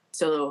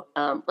 So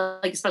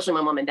like, especially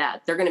my mom and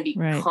dad, they're going to be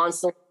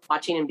constantly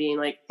watching and being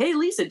like, hey,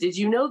 Lisa, did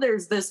you know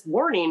there's this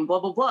warning, blah,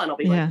 blah, blah. And I'll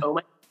be like, oh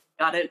my,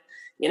 got it.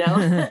 You know,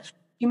 a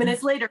few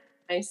minutes later,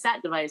 my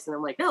sat device, and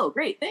I'm like, oh,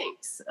 great,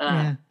 thanks.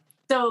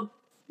 So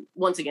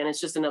once again,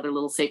 it's just another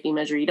little safety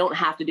measure. You don't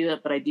have to do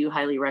it, but I do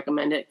highly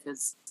recommend it,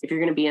 because if you're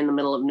going to be in the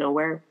middle of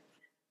nowhere,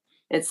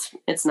 it's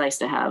nice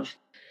to have.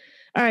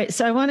 All right.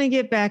 So I want to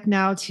get back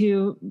now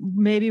to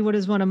maybe what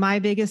is one of my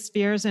biggest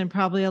fears, and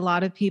probably a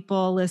lot of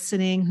people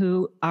listening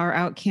who are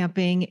out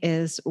camping,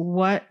 is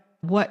what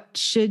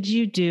should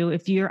you do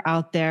if you're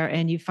out there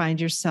and you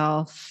find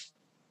yourself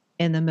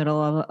in the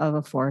middle of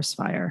a forest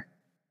fire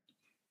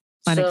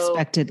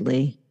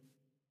unexpectedly?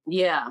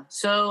 Yeah.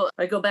 So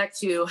I go back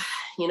to,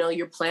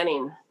 your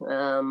planning.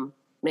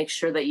 Make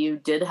sure that you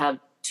did have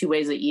 2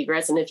 ways of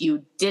egress. And if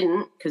you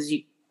didn't, because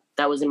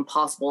that was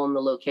impossible in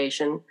the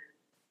location,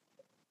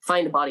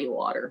 find a body of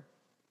water.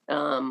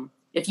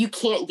 If you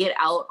can't get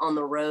out on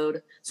the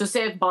road, so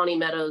say if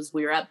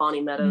we were at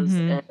Bonnie Meadows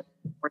and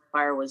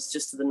Wildfire was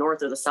just to the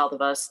north or the south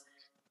of us,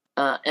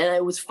 and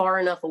it was far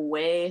enough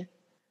away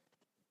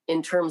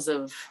in terms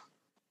of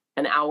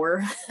an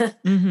hour,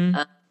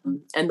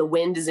 and the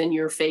wind is in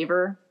your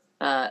favor,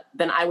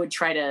 then I would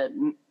try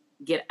to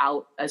get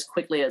out as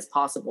quickly as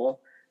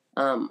possible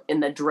in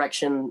the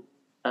direction,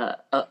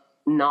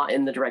 not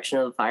in the direction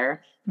of the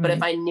fire. But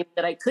if I knew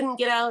that I couldn't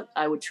get out,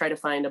 I would try to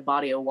find a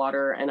body of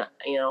water. And,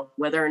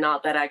 whether or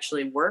not that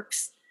actually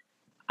works,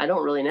 I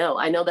don't really know.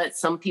 I know that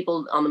some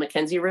people on the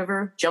Mackenzie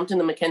River jumped in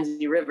the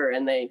Mackenzie River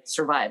and they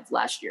survived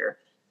last year.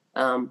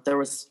 There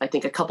was, I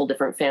think, a couple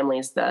different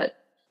families that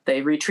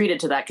they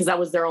retreated to that because that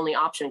was their only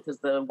option because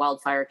the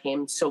wildfire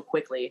came so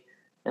quickly.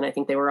 And I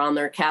think they were on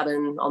their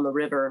cabin on the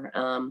river.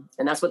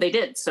 And that's what they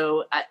did.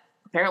 So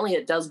apparently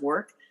it does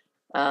work.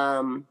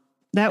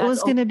 That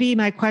was going to be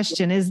my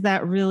question. Is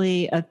that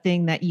really a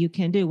thing that you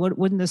can do?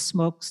 Wouldn't the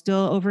smoke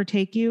still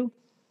overtake you?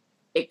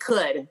 It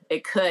could.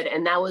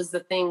 And that was the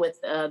thing with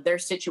their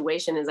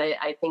situation is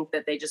I think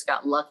that they just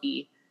got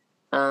lucky.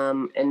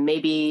 And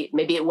maybe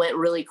it went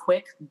really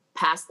quick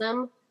past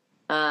them.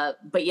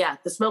 But yeah,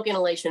 the smoke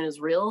inhalation is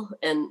real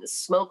and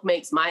smoke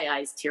makes my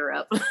eyes tear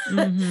up.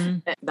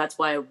 That's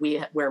why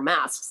we wear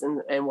masks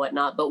and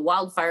whatnot. But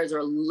wildfires are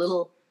a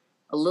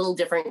little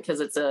different because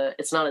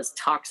it's not as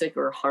toxic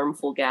or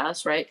harmful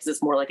gas, right? Because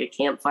it's more like a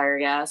campfire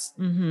gas,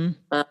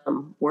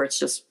 where it's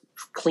just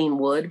clean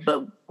wood.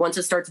 But once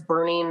it starts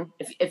burning,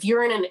 if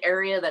you're in an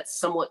area that's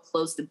somewhat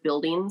close to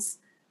buildings,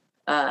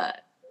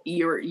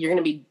 you're going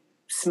to be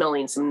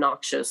smelling some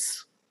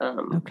noxious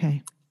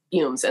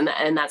fumes,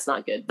 and that's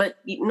not good. But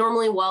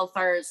normally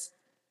wildfires,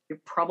 you're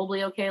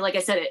probably okay. Like I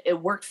said, it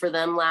worked for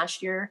them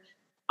last year.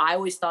 I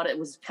always thought it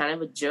was kind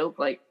of a joke,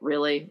 like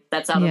really,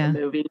 that's out of the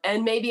movie.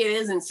 And maybe it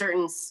is in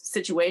certain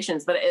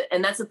situations, but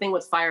and that's the thing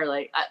with fire.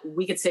 Like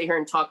we could sit here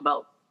and talk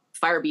about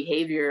fire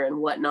behavior and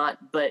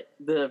whatnot, but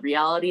the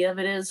reality of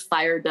it is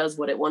fire does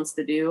what it wants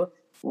to do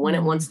when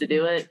it wants to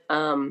do it.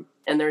 And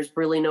there's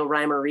really no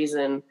rhyme or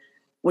reason,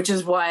 which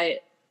is why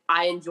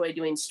I enjoy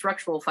doing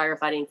structural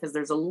firefighting because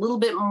there's a little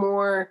bit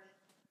more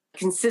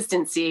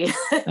consistency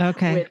with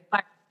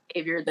fire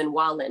behavior than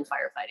wildland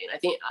firefighting. I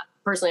think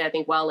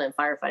wildland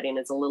firefighting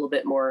is a little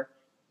bit more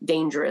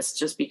dangerous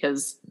just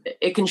because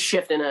it can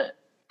shift in an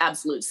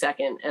absolute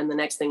second. And the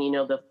next thing you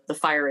know, the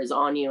fire is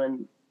on you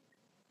and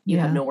you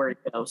have nowhere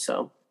to go.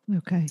 So,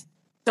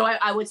 so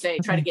I would say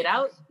try to get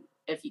out.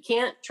 If you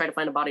can't, try to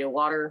find a body of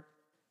water.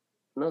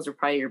 And those are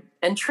probably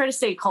and try to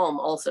stay calm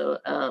also.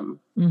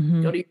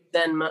 Go to your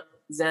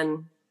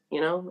Zen,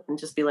 and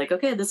just be like,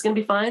 okay, this is going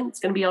to be fine. It's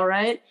going to be all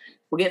right.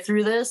 We'll get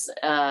through this.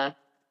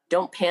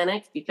 Don't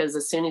panic because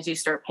as soon as you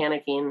start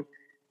panicking,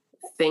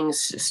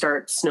 things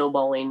start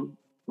snowballing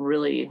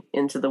really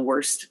into the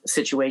worst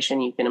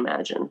situation you can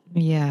imagine.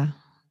 Yeah,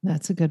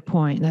 that's a good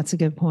point.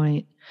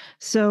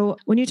 So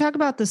when you talk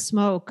about the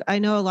smoke, I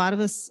know a lot of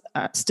us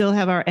still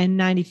have our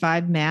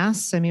N95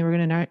 masks. I mean, we're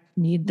going to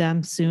need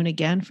them soon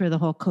again for the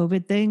whole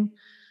COVID thing.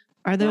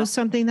 Are those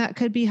something that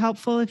could be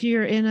helpful if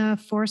you're in a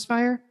forest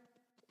fire?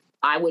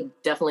 I would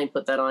definitely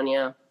put that on,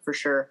 yeah, for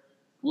sure.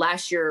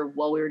 Last year,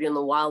 while we were doing the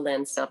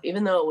wildland stuff,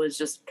 even though it was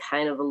just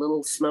kind of a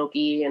little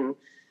smoky and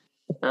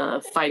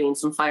fighting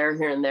some fire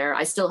here and there,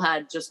 I still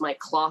had just my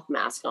cloth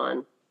mask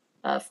on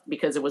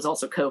because it was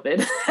also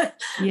COVID.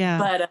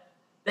 But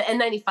the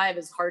N95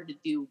 is hard to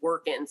do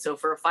work in. So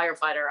for a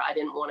firefighter, I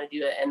didn't want to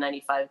do an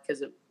N95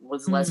 because it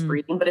was less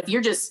breathing. But if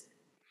you're just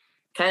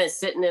kind of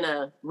sitting in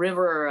a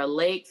river or a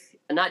lake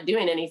and not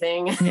doing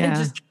anything and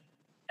just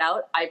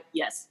out,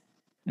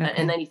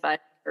 N95.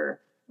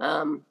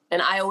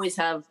 And I always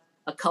have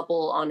a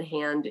couple on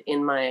hand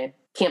in my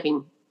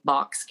camping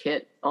box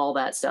kit, all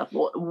that stuff,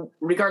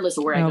 regardless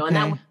of where I go. And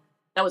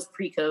that was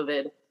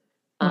pre-COVID.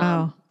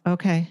 Wow.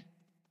 Okay.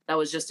 That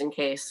was just in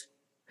case.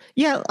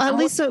 Yeah.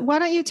 Lisa, why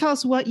don't you tell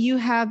us what you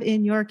have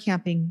in your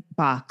camping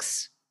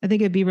box? I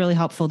think it'd be really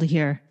helpful to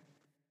hear.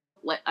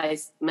 Like I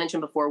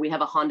mentioned before, we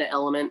have a Honda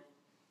Element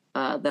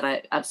that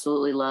I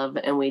absolutely love.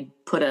 And we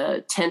put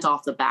a tent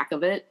off the back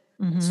of it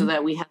so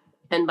that we have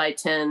 10 by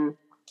 10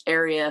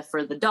 area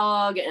for the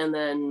dog, and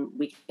then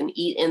we can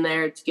eat in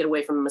there to get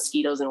away from the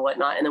mosquitoes and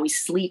whatnot. And then we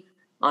sleep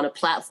on a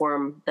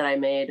platform that I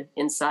made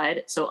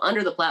inside. So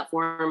under the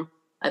platform,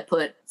 I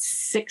put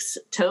 6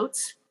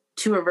 totes.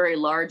 2 are very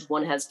large.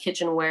 One has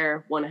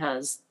kitchenware, one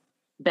has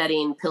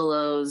bedding,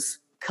 pillows,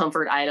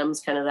 comfort items,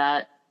 kind of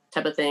that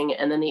type of thing.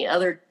 And then the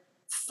other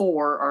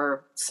 4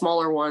 are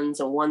smaller ones,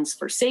 and one's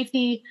for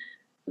safety,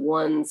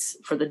 one's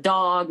for the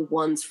dog,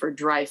 one's for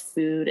dry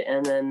food,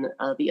 and then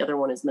the other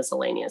one is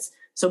miscellaneous.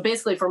 So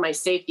basically for my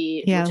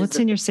safety. Yeah. What's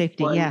in your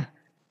safety?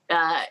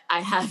 I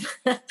have,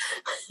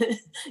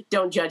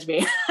 don't judge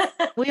me.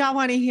 We all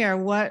want to hear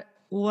what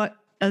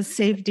a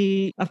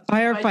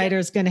firefighter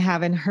is going to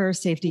have in her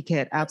safety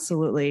kit.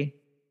 Absolutely.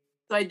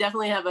 So I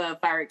definitely have a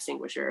fire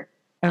extinguisher.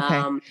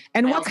 Okay.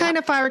 And what kind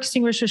of fire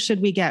extinguisher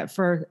should we get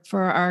for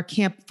our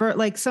camp? For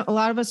like, so a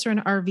lot of us are in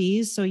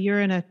RVs, so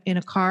you're in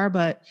a car,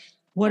 but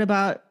what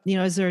about,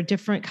 is there a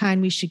different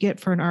kind we should get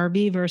for an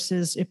RV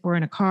versus if we're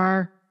in a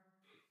car?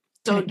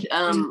 So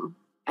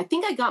I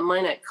think I got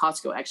mine at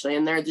Costco actually,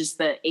 and they're just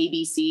the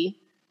ABC.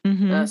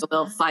 So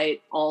they'll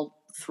fight all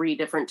 3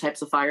 different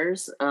types of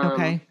fires.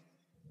 Okay.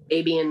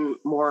 A being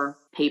more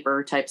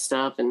paper type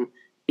stuff, and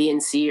B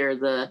and C are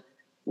the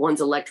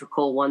one's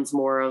electrical, one's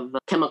more of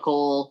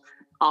chemical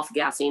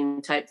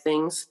off-gassing type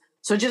things.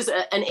 So just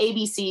an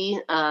ABC,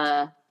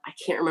 I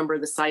can't remember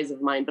the size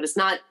of mine, but it's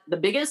not the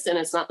biggest and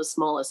it's not the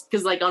smallest.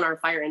 Because like on our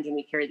fire engine,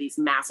 we carry these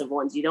massive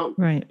ones. You don't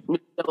need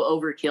to go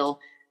overkill.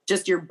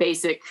 Just your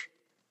basic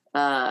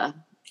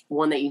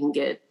one that you can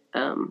get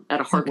at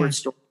a hardware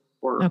store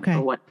or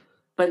what.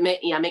 But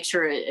make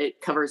sure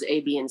it covers A,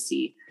 B, and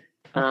C.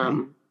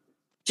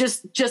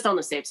 Just on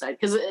the safe side.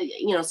 Because,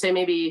 say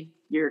maybe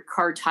your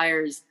car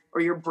tires or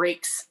your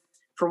brakes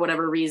for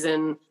whatever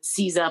reason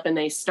seize up and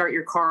they start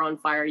your car on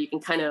fire, you can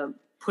kind of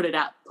put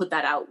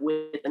that out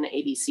with an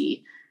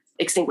ABC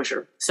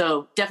extinguisher.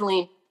 So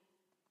definitely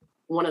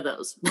one of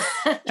those.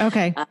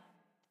 Okay.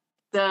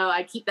 So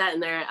I keep that in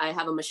there. I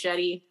have a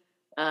machete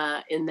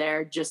in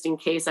there just in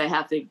case I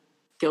have to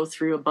go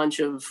through a bunch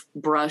of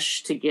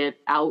brush to get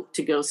out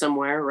to go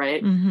somewhere,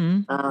 right?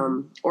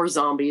 Or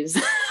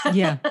zombies.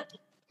 Yeah.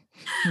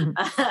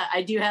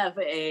 I do have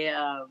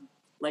a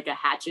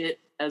hatchet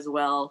as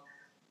well.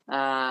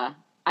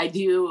 I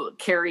do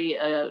carry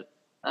a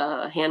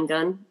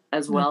handgun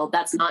as well.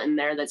 That's not in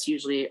there. That's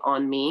usually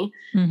on me.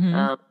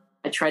 I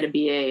try to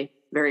be a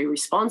very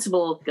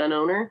responsible gun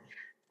owner.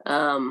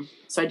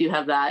 So I do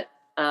have that.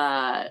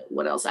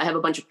 What else? I have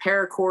a bunch of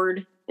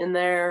paracord in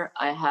there.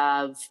 I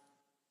have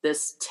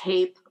this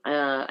tape.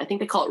 I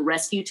think they call it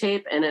rescue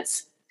tape, and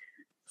it's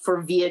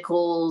for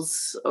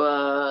vehicles.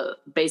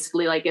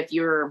 Basically, like if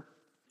your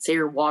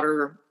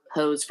water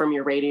hose from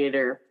your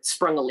radiator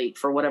sprung a leak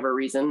for whatever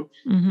reason,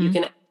 you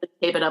can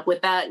tape it up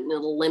with that, and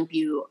it'll limp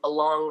you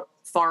along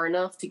far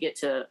enough to get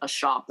to a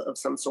shop of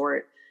some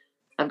sort.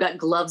 I've got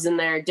gloves in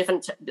there,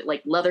 different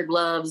like leather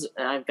gloves.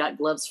 I've got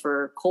gloves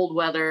for cold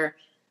weather.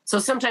 So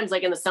sometimes,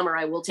 like in the summer,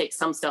 I will take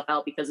some stuff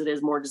out because it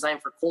is more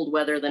designed for cold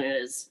weather than it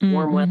is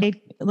warm weather.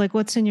 Like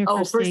what's in your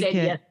first aid kit?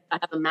 Yeah. I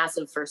have a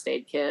massive first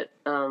aid kit.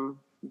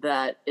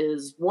 That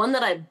is one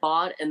that I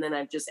bought and then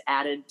I've just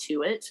added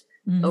to it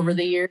over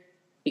the year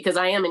because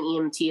I am an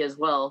EMT as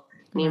well,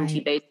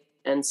 EMT based.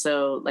 And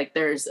so like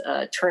there's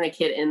a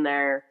tourniquet in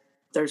there.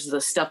 There's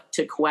the stuff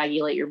to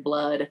coagulate your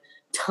blood,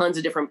 tons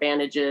of different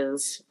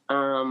bandages.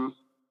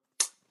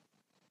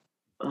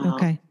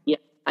 Okay. Yeah.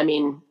 I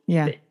mean,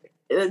 yeah.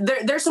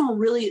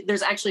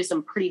 There's actually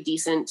some pretty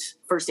decent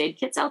first aid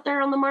kits out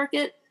there on the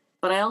market,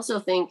 but I also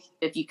think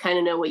if you kind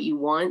of know what you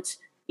want,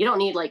 you don't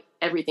need like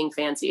everything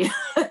fancy.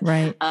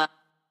 Right.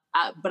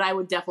 But I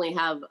would definitely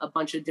have a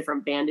bunch of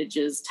different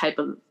type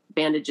of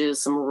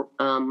bandages,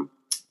 some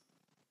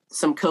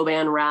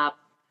Coban wrap,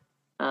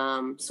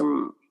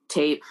 some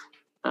tape.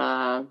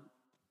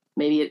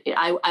 Maybe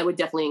I would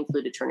definitely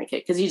include a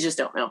tourniquet because you just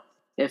don't know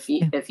if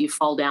you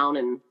fall down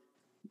and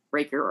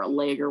break your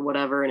leg or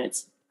whatever, and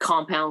it's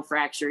compound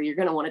fracture, you're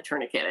going to want to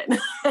tourniquet it.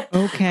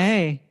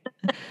 Okay.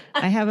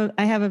 I have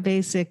a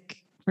basic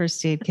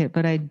first aid kit,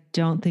 but I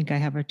don't think I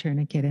have a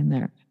tourniquet in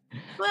there.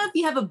 Well, if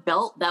you have a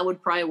belt, that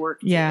would probably work.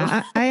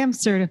 Yeah. I am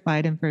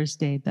certified in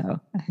first aid though.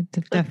 I've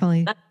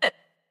definitely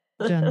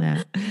done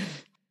that.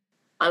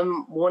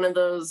 I'm one of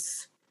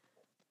those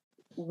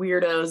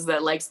weirdos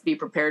that likes to be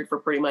prepared for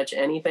pretty much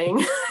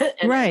anything.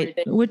 Right.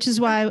 Everything. Which is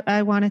why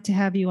I wanted to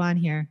have you on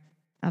here.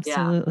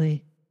 Absolutely. Yeah.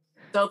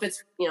 So if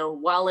it's,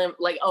 while I'm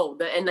like,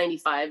 the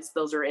N95s,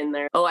 those are in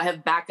there. Oh, I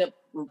have backup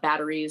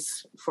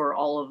batteries for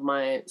all of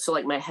my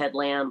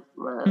headlamp,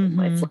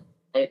 my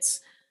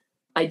flashlights.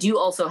 I do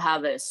also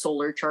have a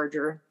solar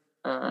charger,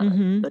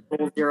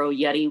 the Zero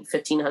Yeti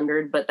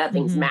 1500, but that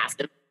thing's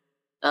massive.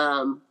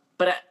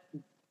 But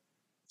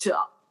to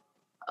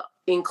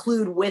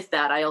include with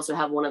that, I also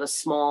have one of the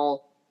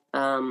small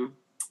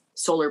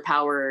solar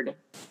powered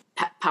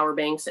power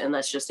banks, and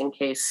that's just in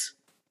case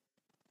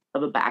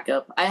of a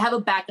backup. I have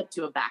a backup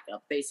to a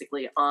backup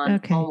basically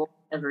on almost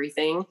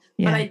everything,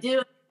 but I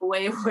do a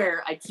way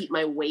where I keep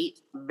my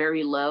weight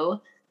very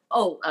low.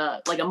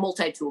 Like a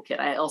multi-tool kit.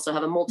 I also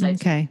have a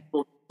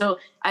multi-tool. So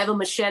I have a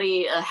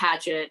machete, a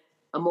hatchet,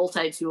 a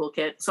multi-tool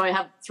kit. So I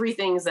have 3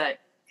 things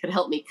that could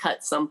help me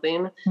cut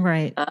something.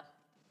 Right.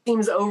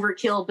 Seems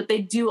overkill, but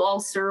they do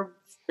all serve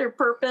their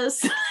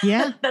purpose.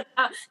 Yeah.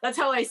 That's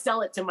how I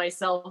sell it to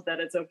myself, that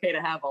it's okay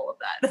to have all of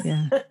that.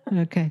 Yeah.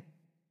 Okay.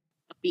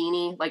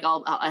 Beanie, like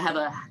I have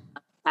a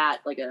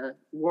hat, like a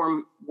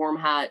warm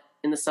hat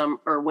in the summer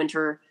or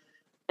winter,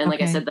 and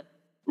like I said, the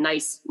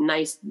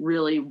nice,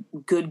 really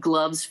good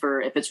gloves for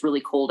if it's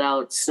really cold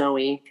out,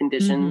 snowy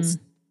conditions,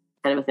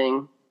 kind of a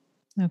thing.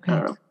 Okay, I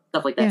don't know,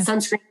 stuff like that. Yeah.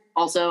 Sunscreen,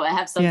 also, I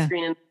have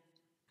sunscreen.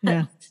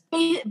 Yeah.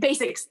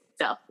 Basic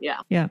stuff.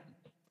 Yeah. Yeah.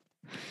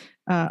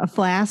 A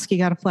flask. You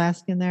got a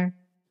flask in there?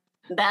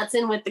 That's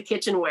in with the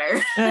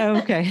kitchenware. Oh,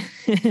 okay.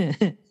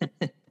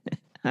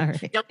 All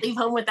right. Don't leave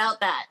home without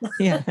that.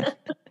 Yeah.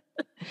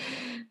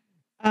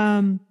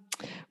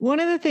 One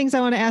of the things I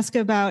want to ask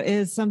about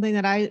is something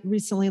that I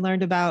recently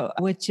learned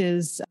about, which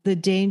is the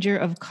danger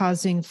of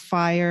causing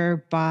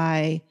fire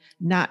by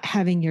not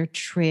having your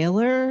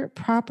trailer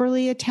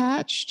properly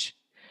attached.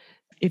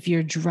 If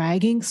you're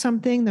dragging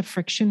something, the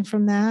friction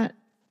from that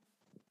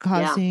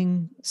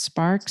causing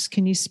sparks.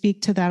 Can you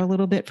speak to that a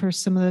little bit for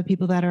some of the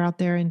people that are out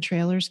there in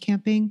trailers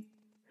camping?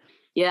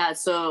 Yeah.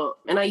 So,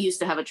 and I used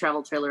to have a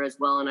travel trailer as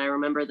well. And I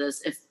remember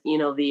this, if you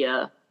know,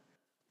 the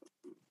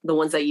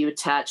ones that you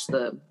attach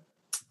the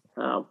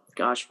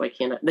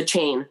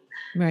chain,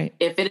 right?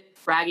 If it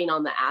is dragging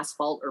on the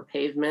asphalt or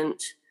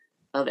pavement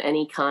of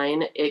any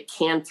kind, it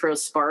can throw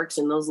sparks.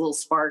 And those little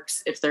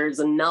sparks, if there's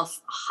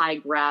enough high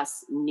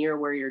grass near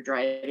where you're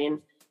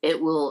driving, it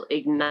will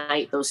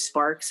ignite those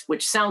sparks,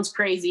 which sounds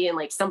crazy and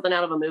like something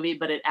out of a movie,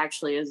 but it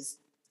actually is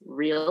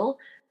real.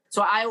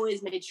 So I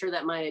always made sure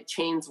that my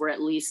chains were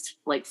at least,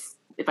 like,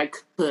 if I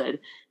could,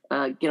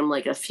 get them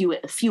like a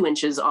few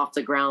inches off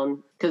the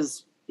ground,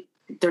 because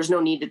there's no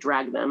need to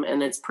drag them,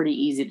 and it's pretty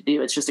easy to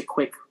do. It's just a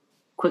quick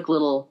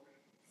little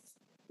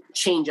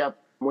change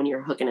up when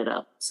you're hooking it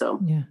up. So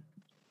yeah.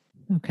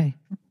 Okay,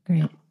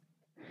 great.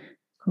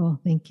 Cool.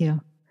 Thank you.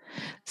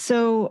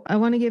 So I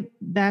want to get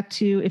back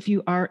to, if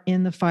you are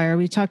in the fire,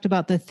 we talked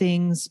about the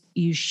things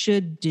you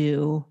should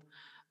do.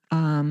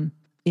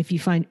 If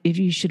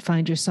you should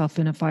find yourself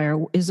in a fire,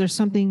 is there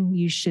something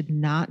you should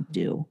not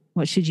do?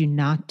 What should you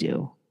not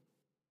do?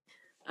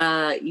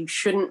 You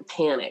shouldn't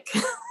panic.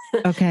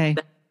 Okay.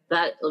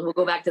 That we'll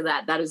go back to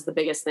that. That is the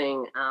biggest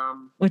thing.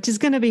 Which is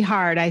going to be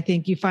hard. I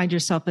think you find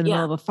yourself in the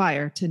middle of a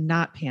fire to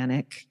not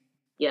panic.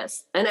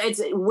 Yes. And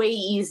it's way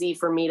easy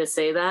for me to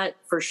say that,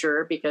 for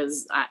sure,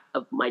 because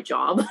of my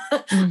job.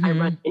 Mm-hmm. I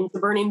run into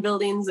burning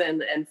buildings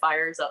and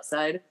fires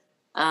outside.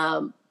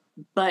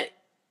 But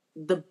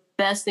the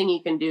best thing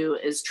you can do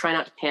is try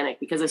not to panic,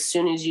 because as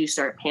soon as you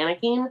start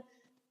panicking,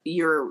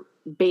 your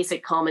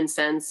basic common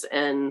sense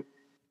and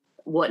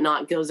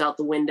whatnot goes out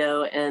the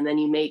window, and then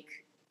you make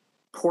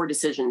poor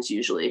decisions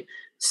usually.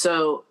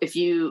 So if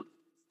you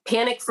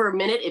panic for a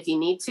minute, if you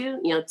need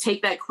to,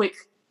 take that quick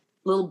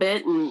little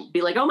bit and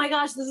be like, oh my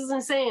gosh, this is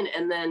insane.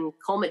 And then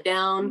calm it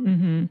down,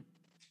 mm-hmm.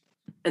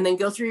 and then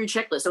go through your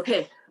checklist.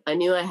 Okay, I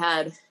knew I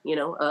had,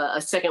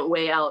 a second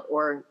way out,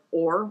 or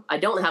I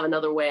don't have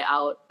another way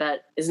out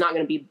that is not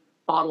going to be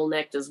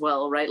bottlenecked as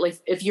well, right? Like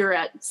if you're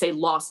at, say,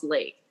 Lost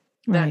Lake,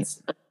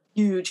 that's a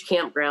huge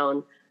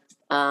campground.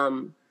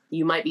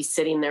 You might be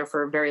sitting there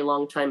for a very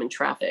long time in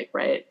traffic,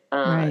 right?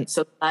 Right.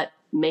 So that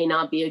may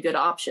not be a good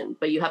option,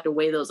 but you have to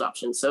weigh those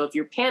options. So if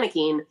you're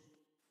panicking,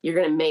 you're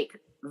going to make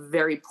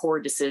very poor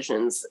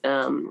decisions,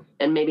 and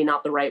maybe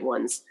not the right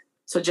ones.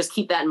 So just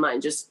keep that in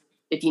mind. Just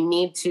if you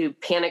need to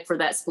panic for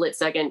that split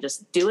second,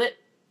 just do it,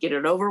 get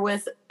it over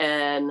with.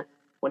 And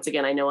once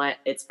again, I know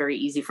it's very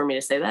easy for me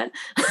to say that,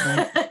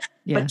 right.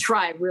 Yeah. But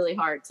try really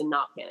hard to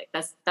not panic.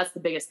 That's the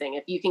biggest thing.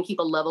 If you can keep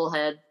a level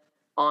head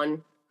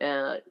on,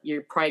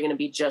 you're probably going to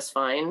be just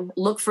fine.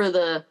 Look for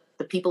the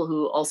people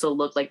who also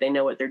look like they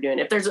know what they're doing.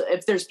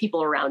 If there's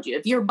people around you,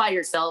 if you're by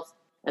yourself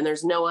and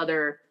there's no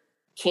other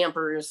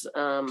campers,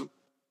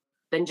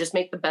 then just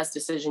make the best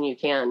decision you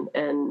can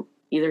and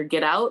either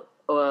get out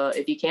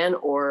if you can,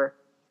 or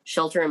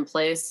shelter in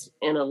place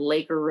in a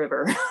lake or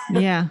river.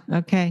 Yeah.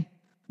 Okay.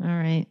 All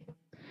right.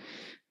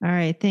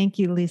 Thank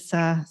you,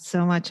 Lisa,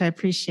 so much. I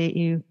appreciate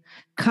you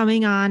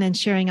coming on and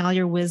sharing all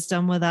your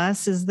wisdom with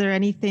us. Is there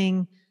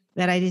anything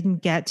that I didn't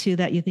get to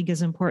that you think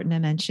is important to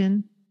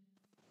mention?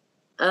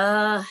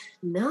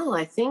 No,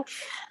 I think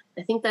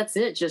that's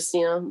it. Just,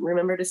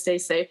 remember to stay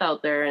safe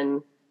out there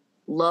and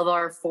love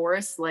our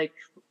forests like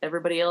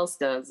everybody else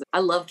does. I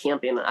love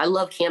camping. I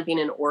love camping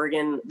in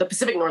Oregon, the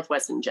Pacific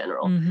Northwest in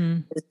general. Mm-hmm.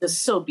 It's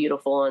just so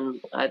beautiful,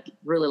 and I'd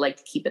really like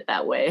to keep it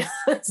that way.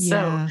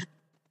 So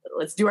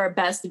let's do our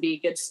best to be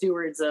good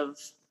stewards of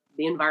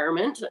the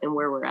environment and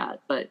where we're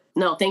at. But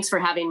no, thanks for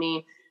having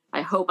me.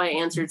 I hope I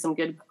answered some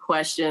good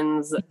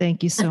questions.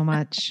 Thank you so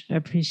much. I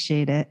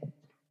appreciate it.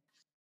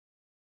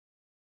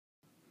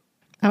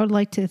 I would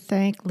like to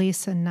thank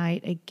Lisa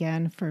Knight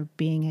again for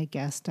being a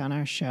guest on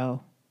our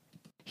show.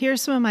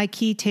 Here's some of my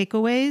key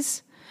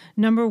takeaways.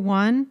 Number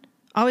 1,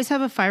 always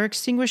have a fire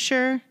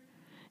extinguisher,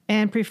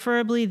 and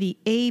preferably the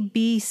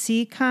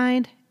ABC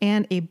kind,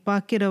 and a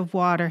bucket of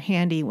water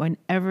handy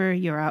whenever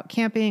you're out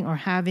camping or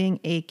having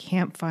a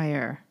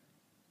campfire.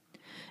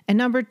 And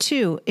number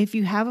 2, if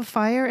you have a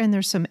fire and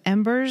there's some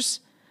embers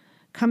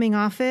coming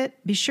off it,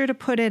 be sure to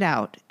put it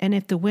out. And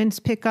if the winds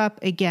pick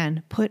up,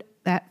 again, put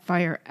that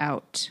fire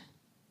out.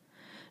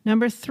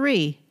 Number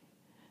 3,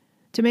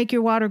 to make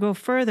your water go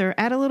further,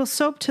 add a little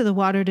soap to the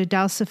water to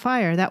douse the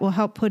fire. That will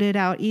help put it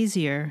out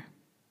easier.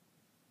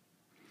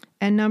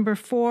 And number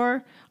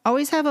 4,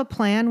 always have a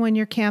plan when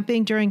you're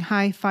camping during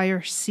high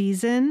fire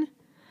season.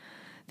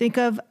 Think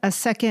of a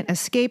second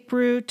escape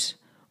route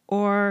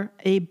or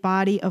a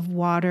body of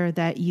water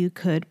that you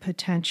could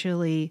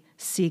potentially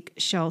seek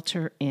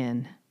shelter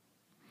in.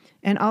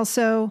 And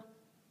also,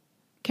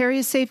 carry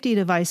a safety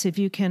device if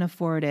you can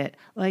afford it,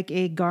 like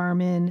a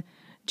Garmin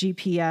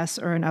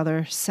GPS or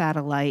another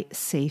satellite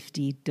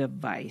safety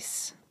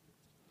device.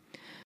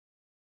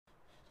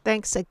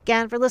 Thanks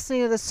again for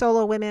listening to the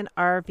Solo Women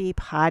RV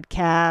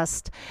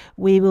podcast.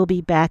 We will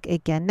be back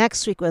again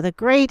next week with a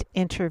great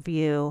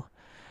interview.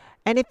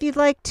 And if you'd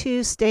like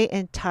to stay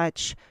in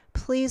touch,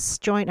 please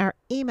join our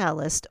email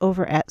list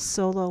over at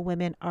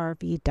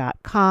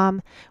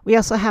solowomenrv.com. We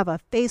also have a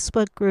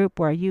Facebook group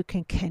where you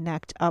can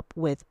connect up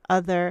with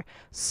other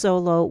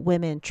solo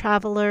women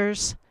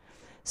travelers.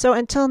 So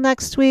until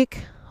next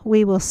week,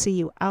 we will see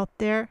you out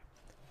there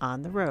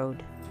on the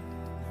road.